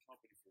stayed in that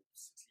company for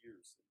 6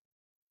 years.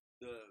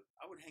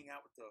 I would hang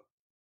out with a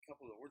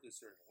couple of the ortho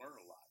surgeons and learn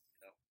a lot.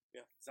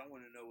 Yeah, because I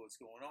wanted to know what's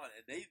going on,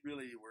 and they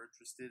really were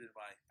interested in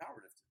my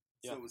powerlifting.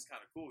 So it was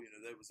kind of cool.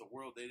 There was a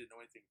world they didn't know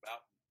anything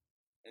about,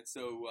 and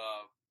so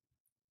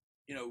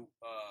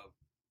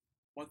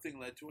one thing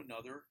led to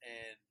another.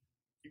 And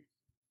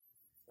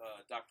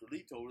Dr.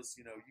 Lee told us,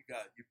 you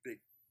big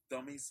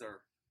dummies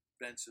are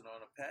benching on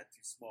a pad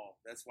too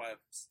small. That's why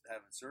I'm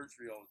having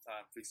surgery all the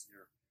time, fixing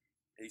your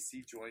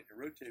AC joint,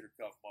 your rotator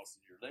cuff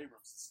muscle, your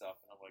labrums and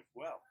stuff. And I'm like,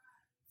 well,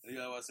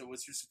 I said,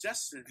 what's your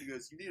suggestion? He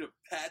goes, you need a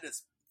pad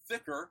that's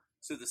thicker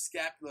so the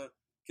scapula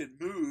can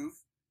move,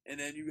 and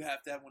then you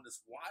have to have one that's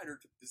wider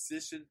to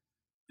position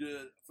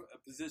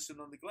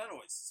on the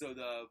glenoids, so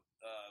the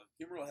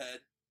humeral head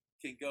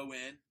can go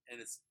in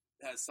and it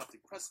has something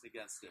pressing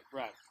against it.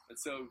 Right. And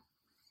so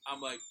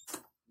I'm like,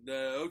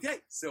 no, okay.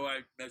 So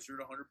I measured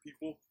 100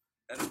 people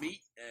at a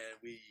meet,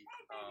 and we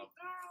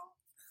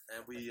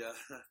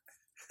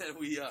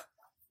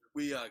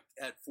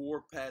had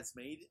 4 pads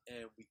made,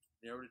 and we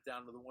narrowed it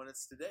down to the one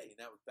that's today, and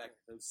that was back in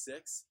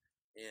 2006.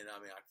 And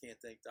I can't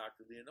thank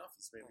Dr. Lee enough.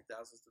 He's made me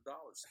thousands of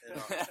dollars, and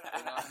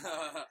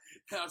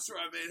I'm sure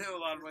I made him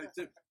a lot of money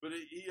too. But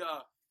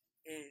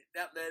and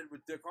that led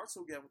with Dick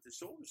Hartzell again with the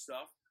shoulder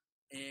stuff,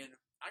 and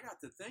I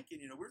got to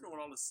thinking, we're doing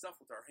all this stuff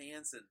with our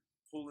hands and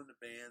pulling the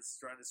bands,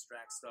 trying to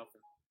extract stuff,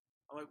 and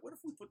I'm like, what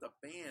if we put the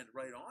band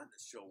right on the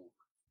shoulder?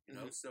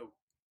 So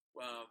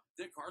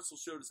Dick Hartzell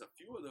showed us a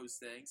few of those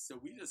things, so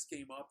we just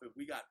came up and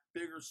we got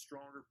bigger,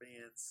 stronger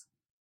bands.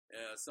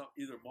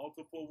 Either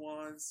multiple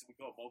ones, we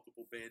call it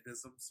multiple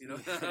bandisms,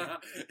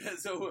 And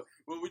so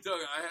when we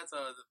took, I had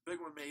the big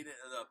one made it,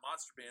 the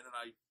monster band, and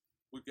I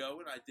would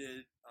go and I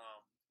did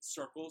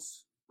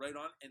circles right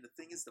on. And the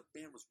thing is, the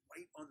band was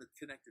right on the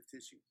connective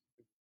tissue.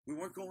 We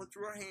weren't going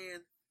through our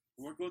hand,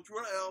 we weren't going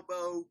through our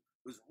elbow.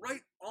 It was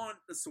right on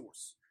the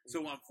source.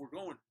 So if we're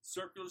going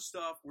circular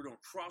stuff, we're doing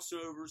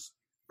crossovers,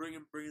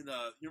 bringing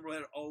the humeral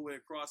head all the way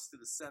across to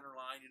the center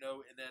line, and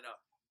then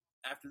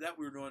after that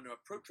we were doing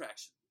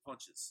protraction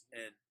punches,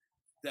 and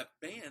that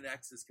band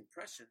acts as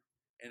compression,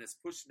 and it's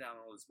pushing down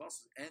all those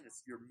muscles, and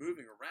you're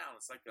moving around.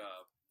 It's like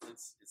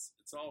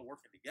it's all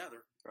working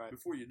together. Right.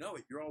 Before you know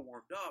it, you're all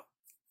warmed up,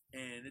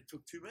 and it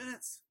took 2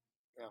 minutes.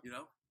 Yeah.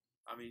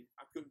 I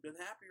couldn't have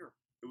been happier.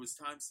 It was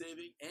time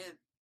saving, and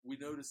we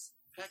noticed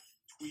pec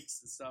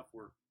tweaks and stuff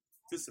were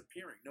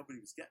disappearing.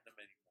 Nobody was getting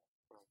them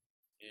anymore. Right.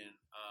 And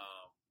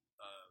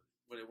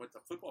when it went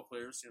to football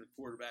players, the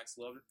quarterbacks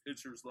loved it,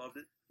 pitchers loved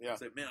it. Yeah.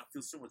 It's like, man, I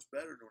feel so much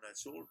better doing that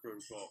shoulder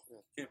protocol.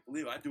 Yeah. Can't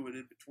believe I do it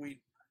in between,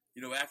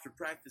 after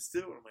practice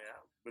too. And I'm like,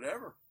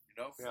 whatever,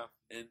 Yeah.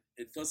 And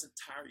it doesn't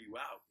tire you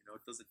out.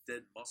 It doesn't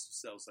deaden muscle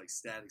cells like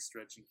static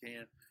stretching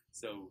can.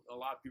 So a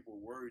lot of people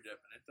are worried that,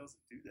 and it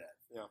doesn't do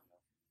that. Yeah.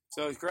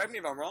 So correct me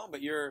if I'm wrong,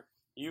 but the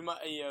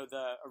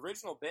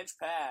original bench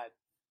pad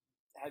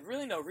had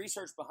really no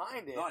research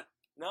behind it.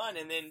 None.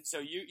 And then so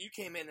you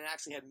came in and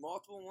actually had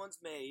multiple ones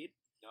made.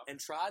 Yep.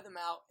 And tried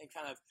them out and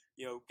kind of,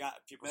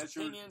 got people's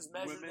opinions,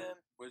 measured them.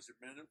 Women.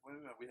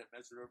 We had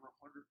measured over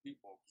 100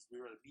 people because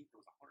we were at a meet. There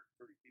was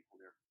 130 people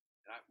there.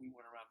 And we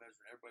went around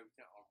measuring everybody.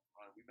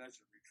 We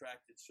measured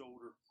retracted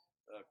shoulder,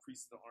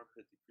 crease in the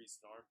armpit to crease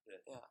in the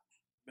armpit. Yeah.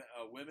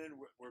 Women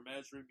were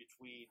measuring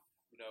between,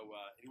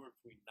 anywhere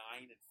between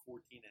 9 and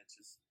 14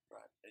 inches.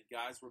 Right. And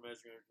guys were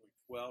measuring between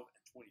 12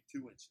 and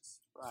 22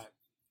 inches. Right.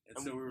 And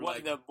so we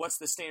were what's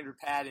the standard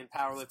pad in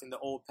powerlifting? The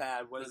old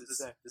pad, what does it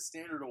say? The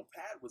standard old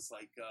pad was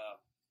like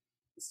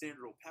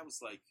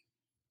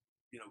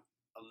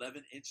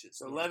 11 inches.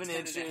 So 11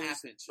 inches,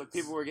 10.5 inches. But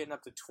people were getting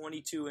up to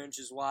 22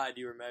 inches wide.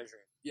 You were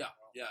measuring. Yeah.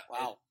 Wow.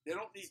 And they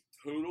don't need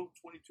total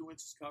 22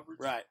 inches coverage.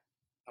 Right.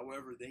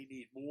 However, they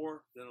need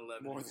more than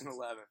 11 More inches. than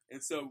 11.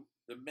 And so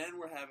the men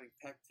were having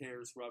pec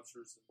tears,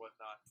 ruptures, and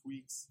whatnot,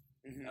 tweaks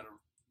Mm-hmm. at a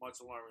much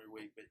alarming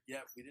rate. But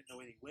yet, we didn't know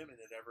any women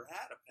that ever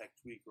had a pec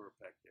tweak or a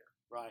pec tear.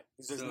 Right.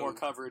 Because there's So, more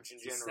coverage in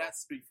The general.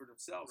 stats speak for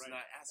themselves. Right.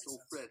 And I asked Makes old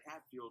sense. Fred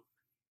Hatfield,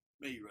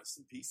 may you rest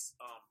in peace.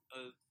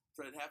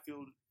 Fred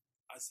Hatfield,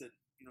 I said,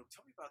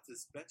 tell me about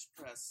this bench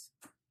press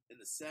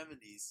in the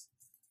 70s.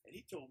 And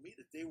he told me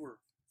that they were,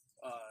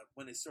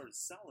 when they started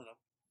selling them,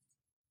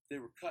 they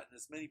were cutting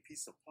as many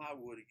pieces of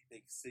plywood as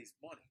they could save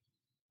money.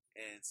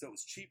 And so it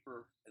was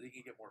cheaper and they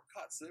could get more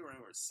cuts. So they were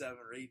anywhere 7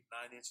 or 8,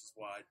 9 inches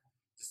wide,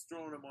 just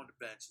throwing them on the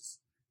benches.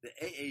 The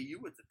AAU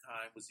at the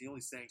time was the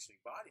only sanctioning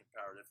body in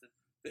powerlifting.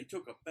 They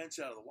took a bench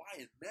out of the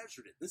Y and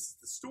measured it. This is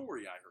the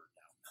story I heard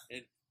now.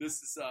 And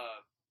this is,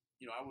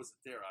 I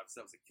wasn't there.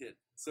 Obviously, I was a kid.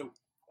 So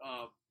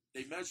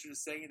they measured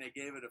this thing and they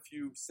gave it a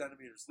few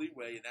centimeters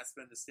leeway, and that's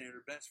been the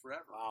standard bench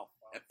forever. Wow.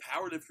 And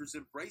powerlifters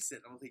embrace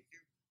it. And I'm like,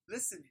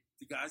 listen,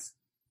 you guys,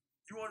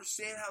 you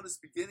understand how this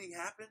beginning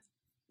happened?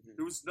 Mhm.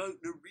 There was no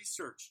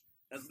research.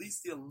 At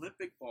least the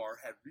Olympic bar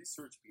had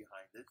research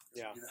behind it.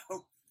 Yeah.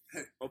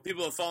 Well,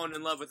 people have fallen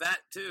in love with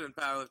that too in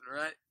powerlifting,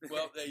 right?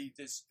 they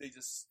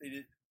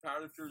did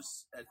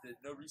powerlifters did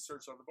no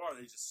research on the bar.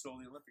 They just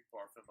stole the Olympic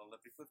bar from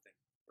Olympic lifting,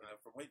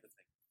 from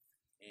weightlifting,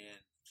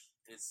 and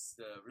it's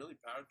really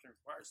powerlifting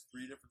requires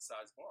 3 different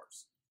size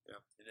bars.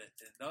 Yeah,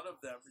 and none of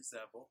them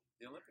resemble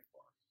the Olympic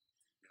bar.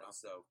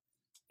 So,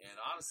 and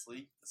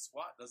honestly, the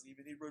squat doesn't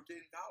even need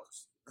rotating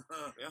collars.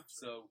 Yeah.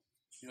 So,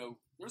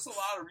 there's a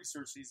lot of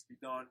research needs to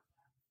be done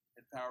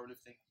in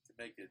powerlifting to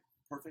make it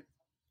perfect,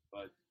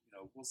 but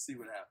we'll see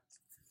what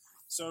happens.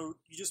 So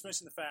you just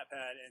mentioned the fat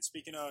pad, and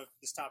speaking of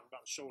this topic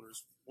about the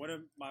shoulders, one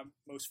of my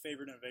most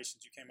favorite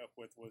innovations you came up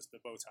with was the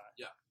bow tie.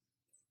 Yeah.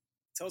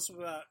 Tell us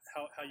about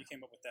how you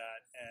came up with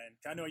that. And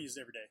I know I use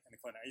it every day in the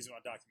clinic. I use it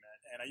when I document,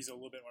 and I use it a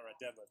little bit when I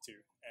deadlift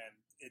too. And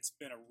it's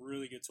been a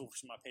really good tool for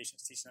some of my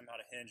patients, teaching them how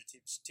to hinge,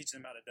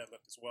 teaching them how to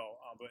deadlift as well.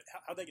 But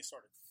how'd they get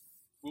started?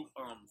 Well,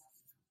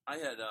 I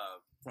had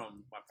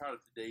from my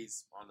powerlifting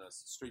days on the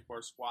straight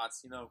bar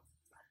squats.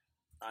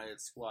 I had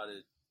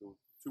squatted 2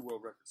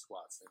 world record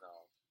squats, and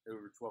they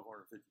were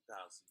 1,250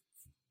 pounds.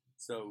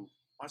 So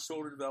my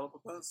shoulder developed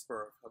a bone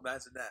spur.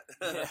 Imagine that.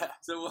 Yeah.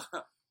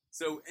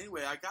 So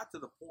anyway, I got to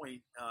the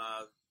point.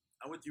 I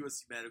went to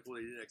USC Medical.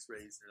 They did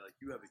X-rays, and they're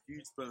like, "You have a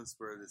huge bone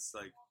spur that's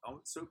like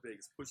almost so big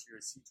it's pushing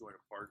your C joint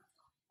apart,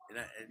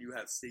 and you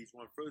have stage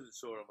 1 frozen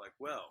shoulder." I'm like,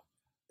 "Well,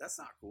 that's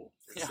not cool."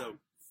 And Yeah.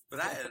 but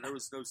there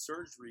was no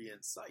surgery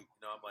in sight.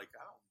 I'm like,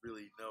 I don't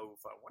really know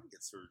if I want to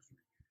get surgery.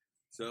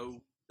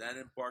 So that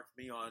embarked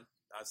me on.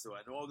 So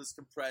I know all this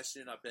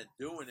compression. I've been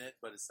doing it,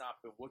 but it's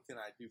not been. What can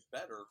I do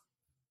better?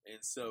 And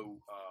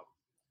so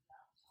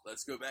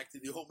let's go back to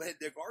the old man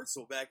Dick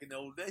Artsell back in the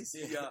old days.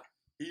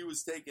 He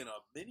was taking a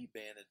mini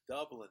band and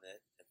doubling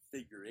it and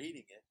figure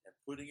eighting it and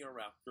putting it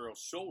around girls'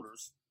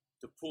 shoulders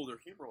to pull their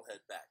humeral head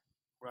back.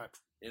 Right.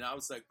 And I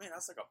was like, man,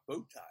 that's like a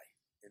bow tie.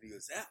 And he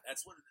goes, yeah,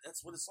 that's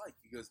what it's like.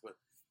 He goes, but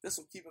this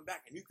will keep them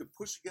back, and you could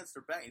push against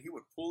their back, and he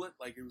would pull it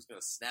like he was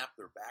going to snap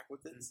their back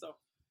with it and stuff.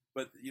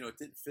 But it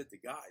didn't fit the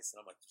guys, and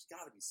I'm like, there's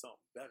got to be something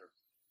better.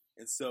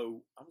 And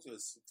so I'm just going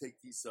to take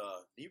these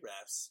knee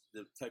wraps,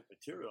 the type of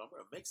material. I'm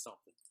going to make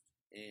something,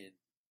 and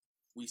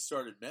we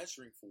started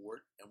measuring for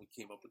it, and we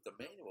came up with the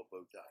manual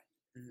bow tie.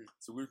 Mm-hmm.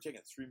 So we were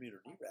taking 3-meter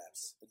knee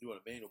wraps and doing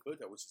a manual bow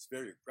tie, which is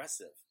very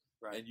aggressive,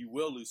 Right. and you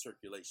will lose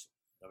circulation.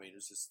 I mean,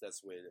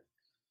 that's the way it is.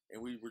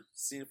 And we were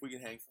seeing if we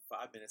could hang for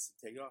 5 minutes and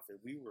take it off,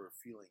 and we were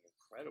feeling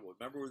incredible.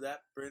 Remember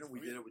that, Brandon? We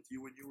did it with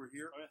you when you were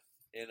here. Oh, yeah.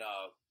 And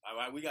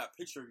we got a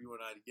picture of you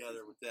and I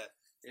together with that.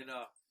 And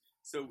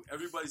so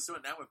everybody's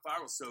doing that went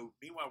viral. So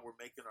meanwhile, we're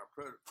making our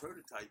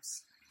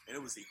prototypes, and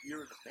it was a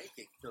year in the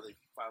making until they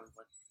finally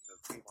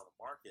came on the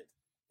market.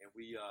 And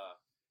we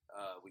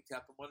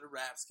kept them under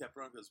wraps, kept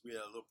them because we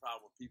had a little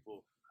problem with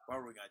people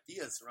borrowing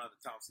ideas around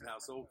the Thompson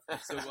household.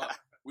 So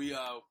we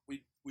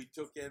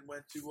took and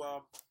went to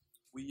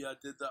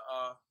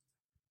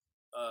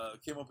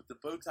came up with the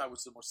bow tie,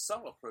 which is a more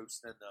subtle approach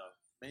than the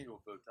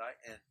manual bow tie.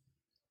 And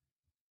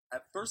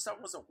at first, I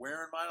wasn't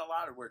wearing mine a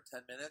lot. I'd wear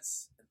 10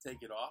 minutes and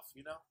take it off,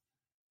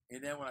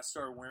 And then when I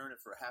started wearing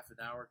it for half an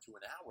hour to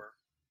an hour,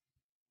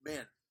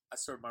 man,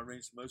 my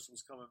range of motion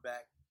was coming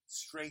back.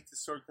 Strength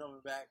started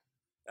coming back.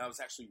 And I was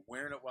actually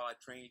wearing it while I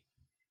trained.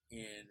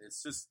 And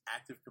it's just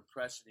active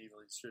compression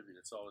evenly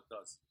distributed. That's all it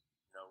does.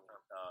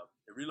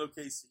 It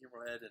relocates the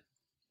humeral head, and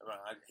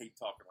I hate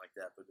talking like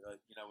that, but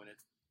when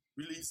it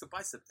relieves the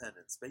bicep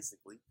tendons,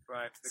 basically.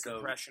 Right. The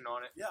compression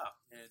on it. Yeah,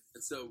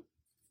 and so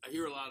I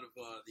hear a lot of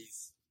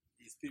these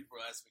people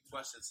ask me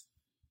questions.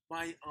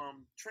 My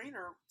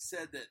trainer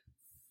said that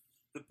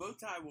the bow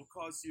tie will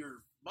cause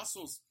your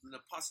muscles in the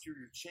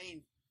posterior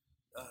chain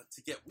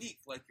to get weak,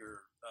 like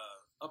your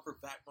upper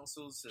back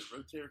muscles and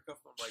rotator cuff.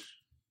 I'm like,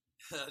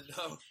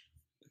 no,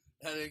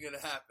 that ain't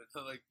gonna happen.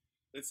 I'm like,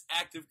 it's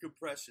active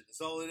compression.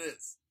 That's all it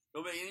is.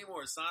 Don't make it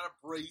anymore. It's not a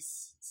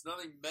brace. It's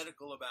nothing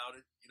medical about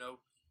it.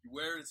 You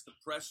wear it, it's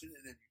compression,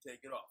 and then you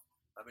take it off.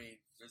 I mean,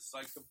 it's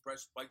like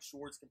compression, like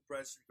shorts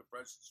compression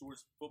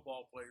shorts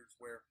football players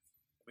wear.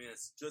 I mean,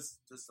 it's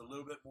just a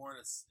little bit more, and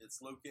it's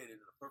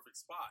located in a perfect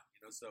spot,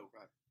 you know. So,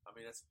 Right. I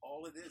mean, that's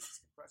all it is. It's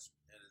compression,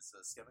 and it's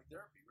ischemic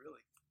therapy,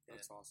 really.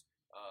 That's awesome.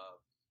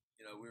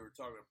 You know,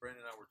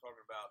 Brandon and I were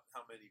talking about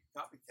how many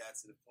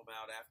copycats that have come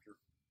out after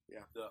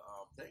the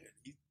thing. And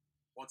he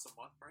once a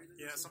month, Brandon?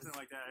 Yeah, something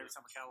like that. Every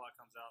time a catalog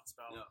comes out, it's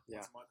about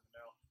once a month in the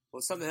mail. Well,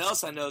 something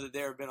else I know that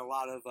there have been a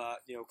lot of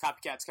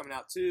copycats coming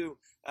out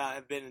too.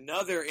 Have been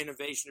another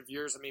innovation of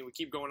yours. I mean, we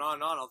keep going on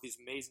and on all these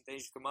amazing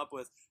things you come up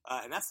with,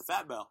 and that's the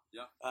Fat Bell.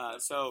 Yeah.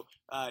 So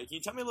can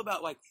you tell me a little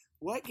about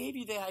what gave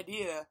you the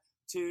idea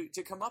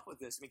to come up with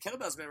this? I mean,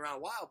 kettlebell's been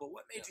around a while, but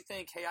what made you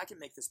think, hey, I can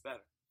make this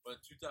better? Well,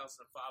 in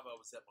 2005, I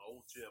was at my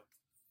old gym,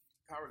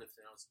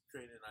 powerlifting. I was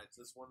training, and I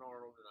just went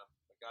Arnold, and I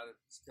got it.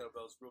 This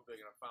kettlebell's real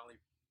big, and I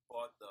finally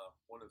bought the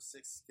 106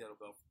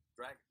 kettlebell from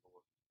Dragon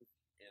Lord.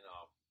 And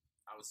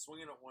I was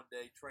swinging it one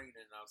day, training,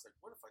 and I was like,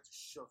 what if I just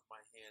shoved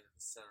my hand in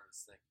the center of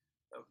this thing?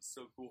 That would be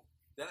so cool.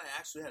 Then I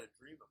actually had a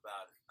dream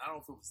about it. I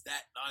don't know if it was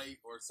that night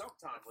or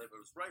sometime later,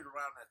 but it was right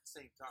around at the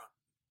same time.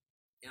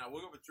 And I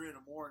woke up at 3 in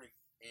the morning,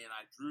 and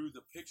I drew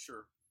the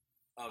picture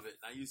of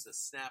it, and I used a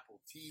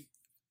Snapple T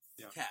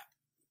cap.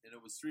 And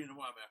it was 3 in the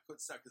morning. I mean, I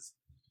couldn't stop because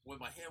when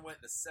my hand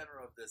went in the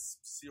center of this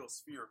steel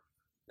sphere,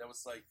 that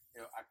was like, you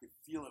know, I could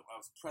feel it. I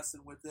was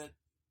pressing with it.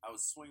 I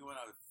was swinging with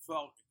it. It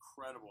felt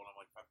incredible. And I'm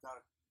like, I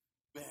got to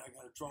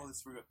draw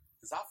this for you.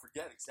 Because I'll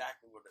forget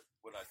exactly what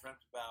I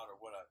dreamt about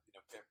or what I, you know,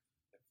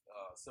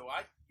 so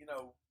I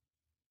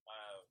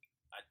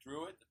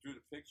drew it, I drew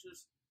the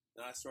pictures,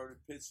 then I started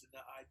pitching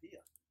the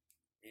idea.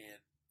 And,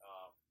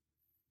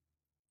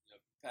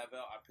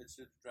 Pavel, I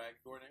pitched it to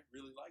Dragon Door, and they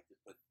really liked it.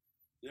 But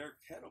their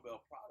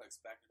kettlebell products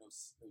back in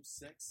 06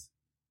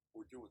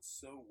 were doing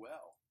so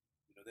well.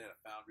 You know, they had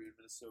a foundry in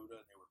Minnesota,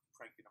 and they were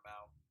cranking them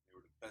out.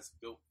 They were the best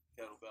built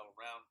kettlebell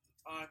around at the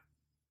time,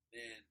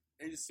 and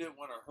they just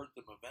didn't want to hurt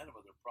the momentum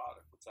of their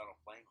product, which I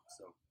don't blame them.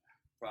 So,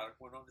 the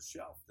product went on the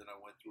shelf. Then I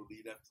went to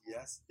Elite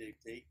FTS.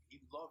 Dave Tate, he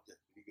loved it.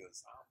 He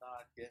goes, "I'm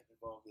not getting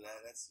involved in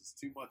that. That's just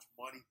too much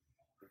money.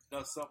 It's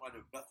not something I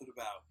know nothing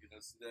about." You know,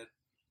 so then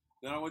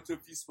I went to a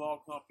few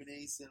small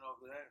companies and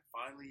all that. And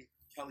finally,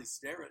 Kelly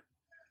Starrett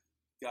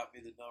got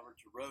me the number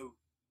to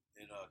Rogue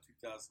in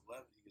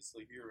 2011. He goes,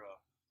 "Look here,"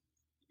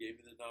 he gave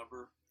me the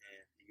number,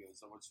 and he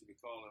goes, "I want you to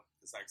call him,"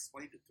 because I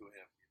explained it to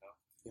him, you know.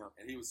 Yeah.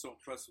 And he was so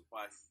impressed with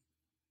my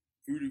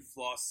voodoo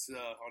floss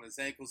on his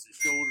ankles and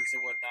shoulders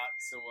and whatnot.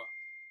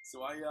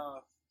 So I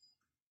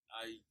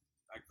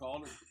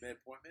called him for my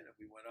appointment, and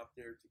we went up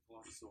there to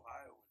Columbus,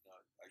 Ohio, and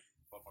I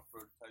bought my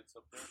prototypes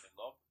up there, and they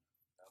loved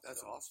them.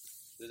 That's awesome.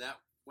 Then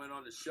that went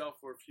on the shelf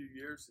for a few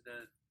years, and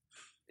then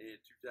in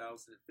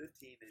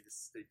 2015,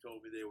 they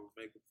told me they were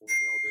making for me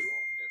all day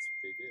long, and that's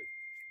what they did.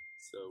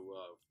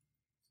 So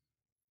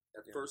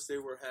at first they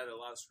had a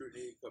lot of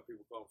scrutiny.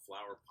 People call them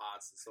flower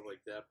pots and stuff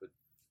like that. But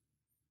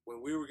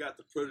when we got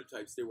the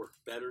prototypes, they worked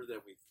better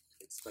than we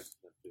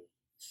expected them to,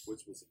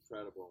 which was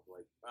incredible. I'm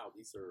like, wow,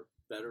 these are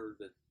better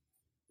than,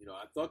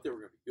 I thought they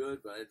were going to be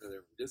good, but I didn't know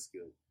they were this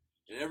good.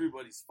 And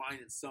everybody's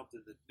finding something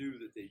new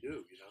that they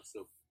do,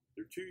 So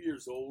they're 2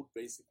 years old,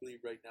 basically,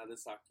 right now.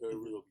 This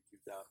October, they'll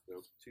be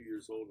 2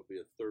 years old. It'll be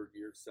a third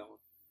year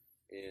selling.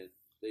 And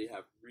they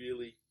have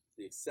really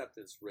the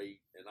acceptance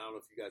rate, and I don't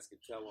know if you guys can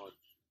tell on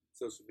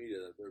social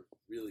media that they're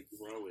really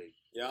growing.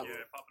 Yeah,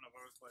 popping up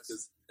over the place.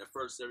 Because at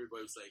first,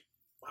 everybody was like,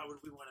 why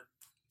would we want to?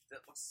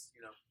 That looks,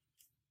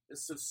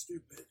 it's so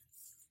stupid.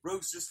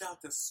 Rogue's just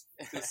out to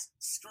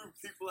screw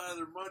people out of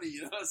their money,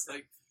 It's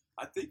like,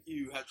 I think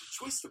you have the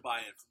choice to buy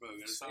it from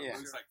Rogue. It's not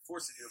Rogue's like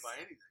forcing you to buy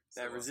anything.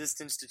 That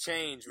resistance to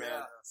change, man.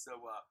 Yeah, so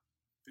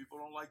people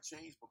don't like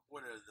change, but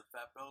boy, the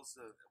Fat Bells,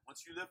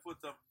 once you live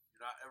with them,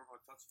 you're not ever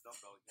going to touch the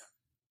dumbbell again.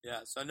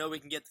 Yeah, so I know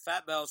we can get the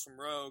Fat Bells from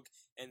Rogue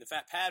and the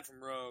Fat Pad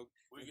from Rogue.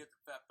 We get the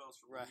Fat Bells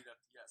from Elite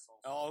FTS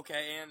also. Oh,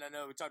 okay, and I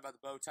know we talked about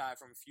the bow tie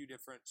from a few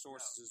different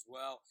sources as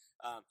well.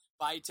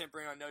 Body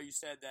tempering, I know you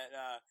said that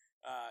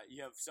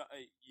you have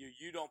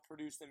you don't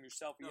produce them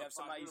yourself, but you have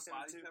somebody you send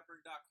it to.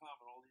 BodyTempering.com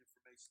and all the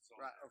information's on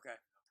right, there. Okay,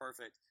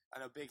 perfect.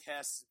 I know Big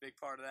Hess is a big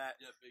part of that.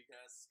 Yeah, Big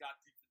Hess. Scott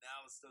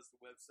DeFinalis does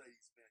the website.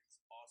 He's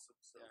awesome.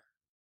 So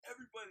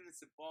everybody that's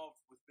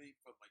involved with me,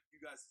 from like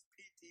you guys as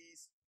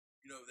PTs,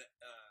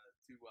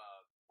 to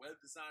web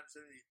designers,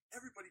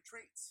 everybody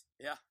trains.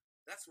 Yeah.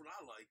 That's what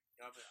I like.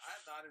 I mean,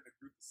 I'm not in a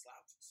group of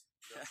slouches.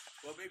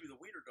 Well, maybe the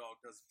wiener dog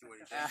doesn't do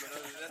anything. But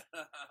other than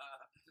that,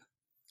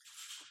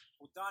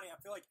 well, Donnie, I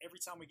feel like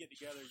every time we get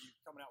together,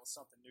 you're coming out with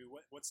something new.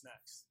 What's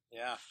next?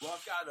 Yeah. Well,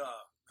 I've got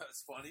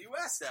it's funny you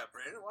asked that,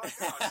 Brandon. Well,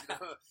 gosh,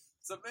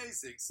 it's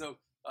amazing.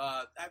 So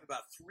I have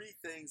about 3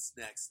 things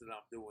next that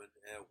I'm doing.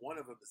 One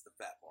of them is the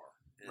Fat Bar.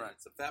 And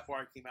it's a Fat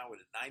Bar I came out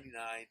with in '99.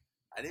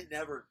 I didn't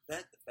ever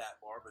invent the Fat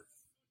Bar, but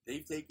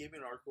Dave Tate gave me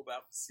an article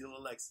about Vasily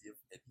Alexiev,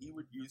 and he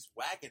would use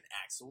wagon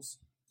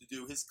axles to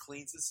do his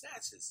cleans and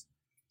snatches.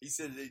 He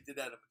said they did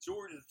that a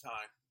majority of the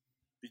time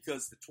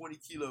because the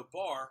 20-kilo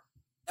bar,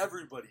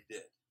 everybody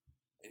did.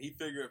 And he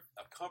figured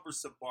a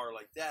cumbersome bar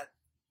like that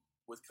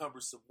with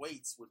cumbersome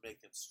weights would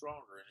make him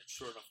stronger, and it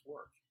sure enough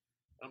worked.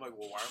 And I'm like,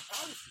 well, why aren't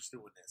powerlifters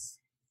doing this?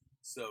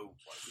 So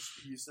we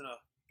should be using a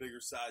bigger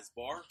size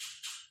bar.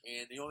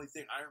 And the only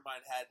thing, Iron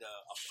Mind had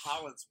a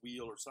Pollins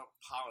wheel or something,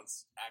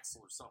 Pollins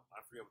axle or something.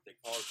 I forget what they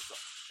call it.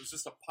 It was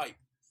just a pipe.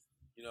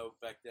 You know,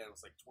 back then it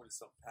was like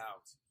 20-something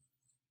pounds.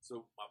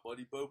 So my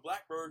buddy Bo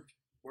Blackbird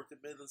worked at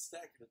Midland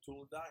Stack in a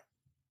tool and die.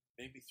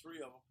 Made me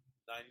 3 of them,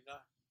 99.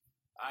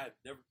 I have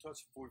never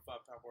touched a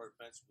 45-pound bar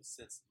bench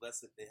since,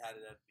 unless they had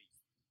it at me.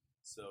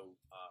 So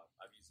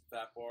I've used a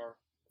fat bar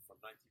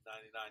from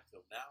 1999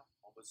 till now,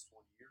 almost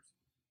 20 years.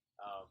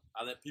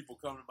 I let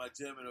people come to my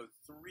gym in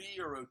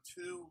 03 or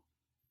 02,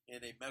 and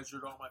they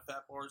measured all my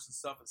fat bars and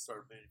stuff and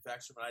started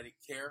manufacturing, but I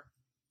didn't care.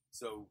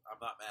 So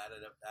I'm not mad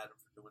at them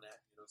for doing that.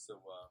 You know, so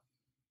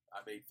I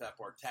made fat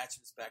bar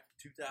attachments back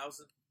in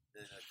 2000.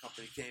 Then a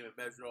company came and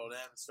measured all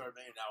that and started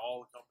making. Now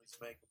all the companies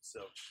make them.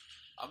 So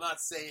I'm not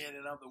saying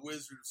that I'm the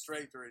wizard of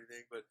strength or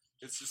anything, but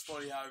it's just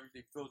funny how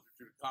everything filtered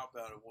through the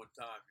compound at one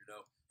time. You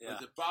know, yeah.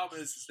 But the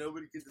problem is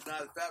nobody can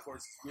deny the fat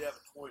bars. We have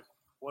a 1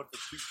 for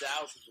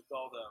 2,000 with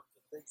all the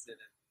things in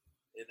it,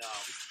 and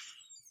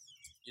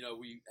you know,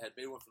 we had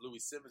made one for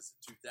Louis Simmons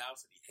in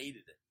 2000. He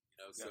hated it. You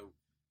know, so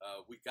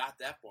we got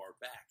that bar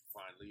back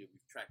finally, and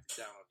we tracked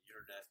it down on the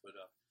internet. But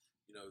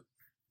you know,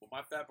 when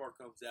my fat bar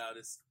comes out,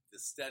 it's the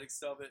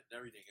aesthetics of it and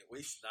everything. It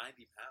weighs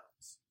 90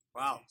 pounds.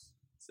 Wow.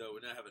 So,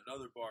 and I have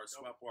another bar,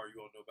 sweat bar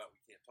you all know about, we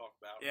can't talk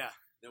about. Yeah.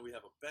 Then we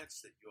have a bench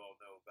that you all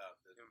know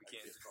about that we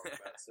can't talk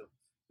about. So,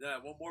 then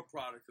I have one more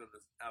product on the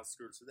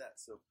outskirts of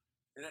that. So,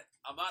 and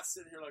I'm not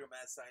sitting here like a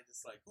mad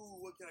scientist like, ooh,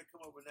 what can I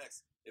come up with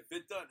next? If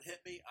it doesn't hit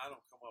me, I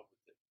don't come up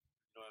with it.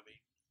 You know what I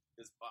mean?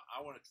 Because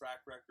I want a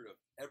track record of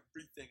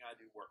everything I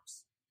do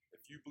works.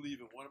 If you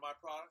believe in one of my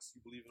products,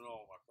 you believe in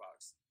all of my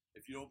products.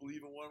 If you don't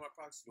believe in one of my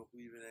products, you don't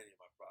believe in any of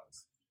my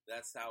products.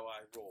 That's how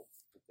I roll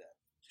with that.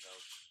 You know,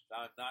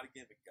 I'm not a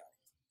gimmick guy.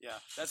 Yeah,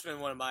 that's been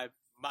one of my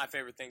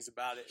favorite things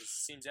about it. It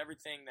seems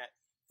everything that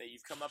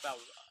you've come up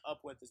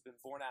with has been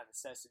born out of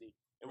necessity.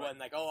 It wasn't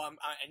like, oh,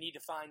 I need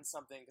to find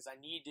something because I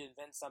need to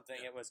invent something.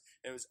 Yeah.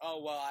 It was,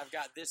 oh, well, I've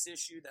got this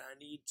issue that I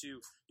need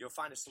to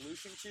find a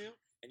solution to,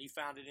 and you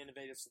found an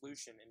innovative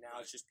solution, and now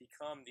it's just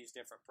become these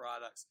different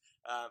products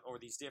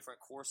or these different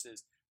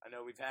courses. I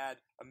know we've had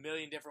a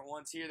million different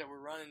ones here that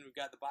we're running. We've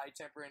got the body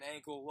temper and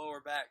ankle, lower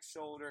back,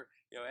 shoulder,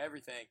 you know,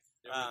 everything.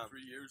 There were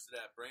 3 years of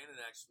that. Brandon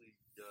actually,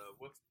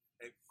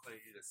 played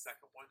the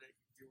second one that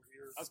you were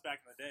here? That was back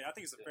in the day. I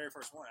think it's the very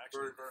first one,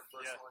 actually. Very first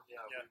one,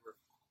 yeah.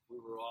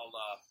 We were all,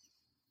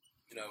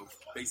 you know,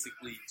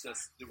 basically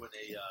just doing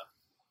we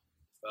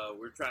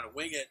were trying to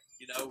wing it,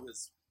 you know,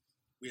 because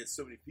we had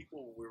so many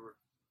people.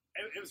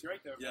 It was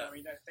great, though. Yeah. I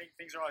mean, I think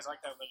things are always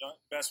like that when they're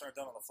best when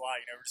they're done on the fly.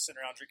 You know, we're just sitting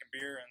around drinking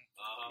beer and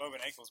moving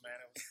ankles, man.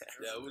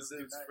 It was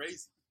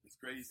crazy. It was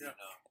crazy. Yeah.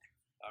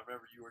 I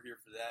remember you were here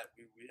for that.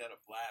 We had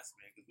a blast,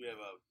 man, because we have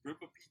a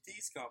group of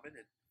PTs coming,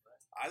 and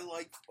I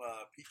like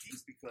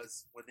PTs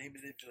because when they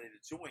manipulate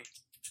a joint,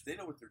 they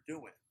know what they're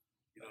doing.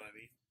 You know what I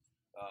mean?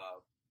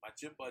 My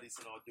gym buddies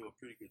and all do a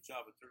pretty good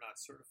job, but they're not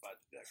certified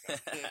to do that kind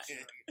of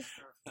thing.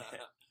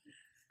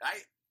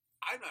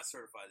 I'm not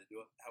certified to do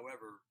it.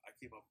 However, I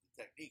came up with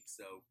the technique,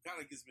 so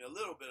kind of gives me a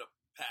little bit of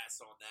pass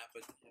on that,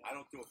 but I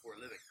don't do it for a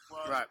living.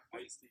 Well, right.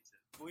 I just teach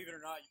it. Believe it or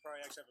not, you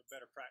probably actually have a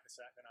better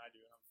practice act than I do.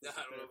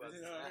 I don't know about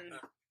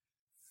that.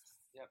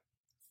 Yep.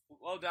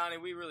 Well, Donnie,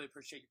 we really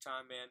appreciate your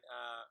time, man.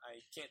 I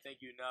can't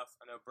thank you enough.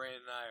 I know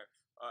Brandon and I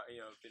are,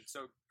 been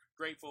so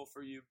grateful for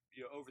you,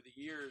 over the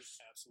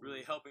years. Absolutely.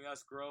 Really helping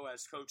us grow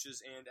as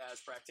coaches and as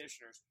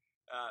practitioners.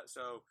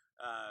 So,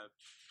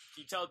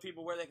 can you tell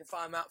people where they can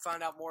find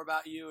out more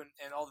about you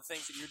and all the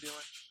things that you're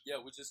doing? Yeah,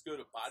 we'll just go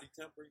to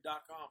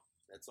bodytempering.com.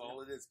 That's all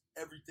it is.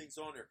 Everything's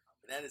on there.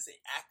 And that is an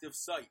active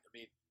site. I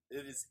mean,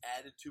 it is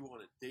added to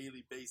on a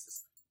daily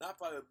basis. Not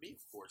by me,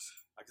 of course,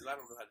 because I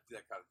don't know how to do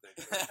that kind of thing.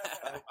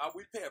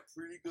 We pay a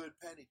pretty good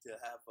penny to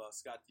have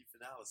Scott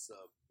DeFinalis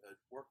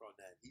work on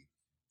that. He's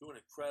doing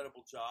an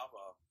incredible job.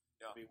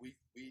 I mean, we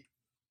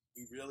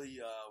really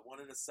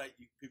wanted a site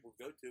people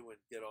go to and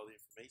get all the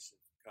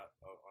information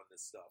on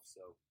this stuff.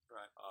 So,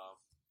 right.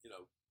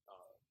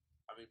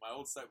 I mean, my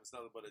old site was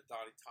nothing but a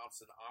Donnie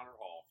Thompson honor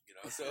hall,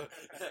 so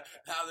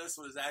now this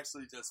one is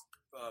actually just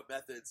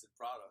methods and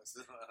products.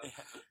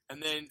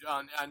 And then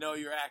I know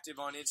you're active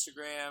on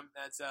Instagram.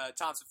 That's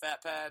Thompson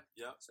Fat Pad.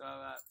 Yep. So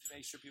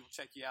make sure people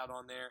check you out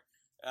on there.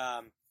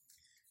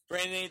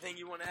 Brandon, anything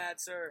you want to add,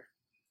 sir?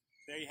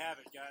 There you have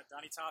it. Got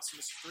Donnie Thompson,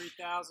 Mr.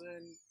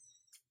 3000,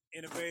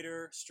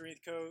 innovator,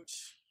 strength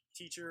coach,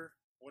 teacher.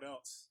 What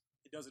else?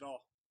 He does it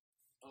all.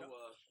 I have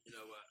a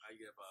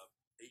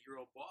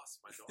 8-year-old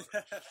boss, my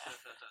daughter.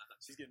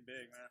 She's getting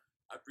big, man.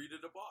 I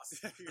breeded a boss.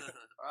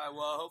 All right,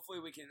 well, hopefully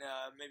we can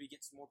maybe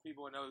get some more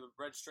people. I know the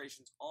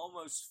registration's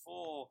almost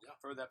full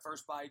for that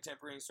first body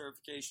tempering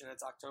certification.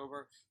 That's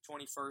October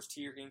 21st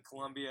here in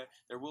Columbia.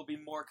 There will be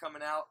more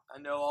coming out, I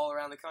know, all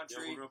around the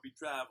country. Yeah, we're going to be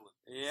traveling.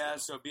 Yeah,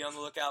 so be on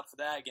the lookout for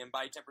that. Again,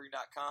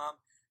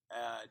 bodytempering.com.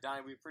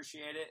 Donnie, we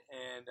appreciate it,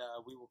 and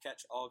we will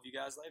catch all of you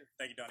guys later.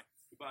 Thank you, Donnie.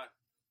 Goodbye.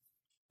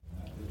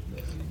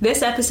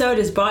 This episode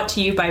is brought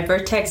to you by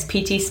Vertex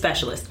PT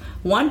Specialist.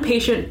 1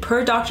 patient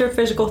per doctor of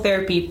physical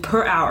therapy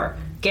per hour.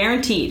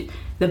 Guaranteed.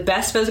 the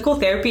best physical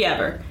therapy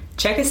ever.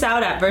 Check us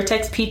out at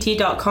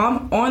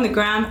vertexpt.com or on the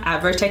gram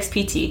at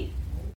vertexpt.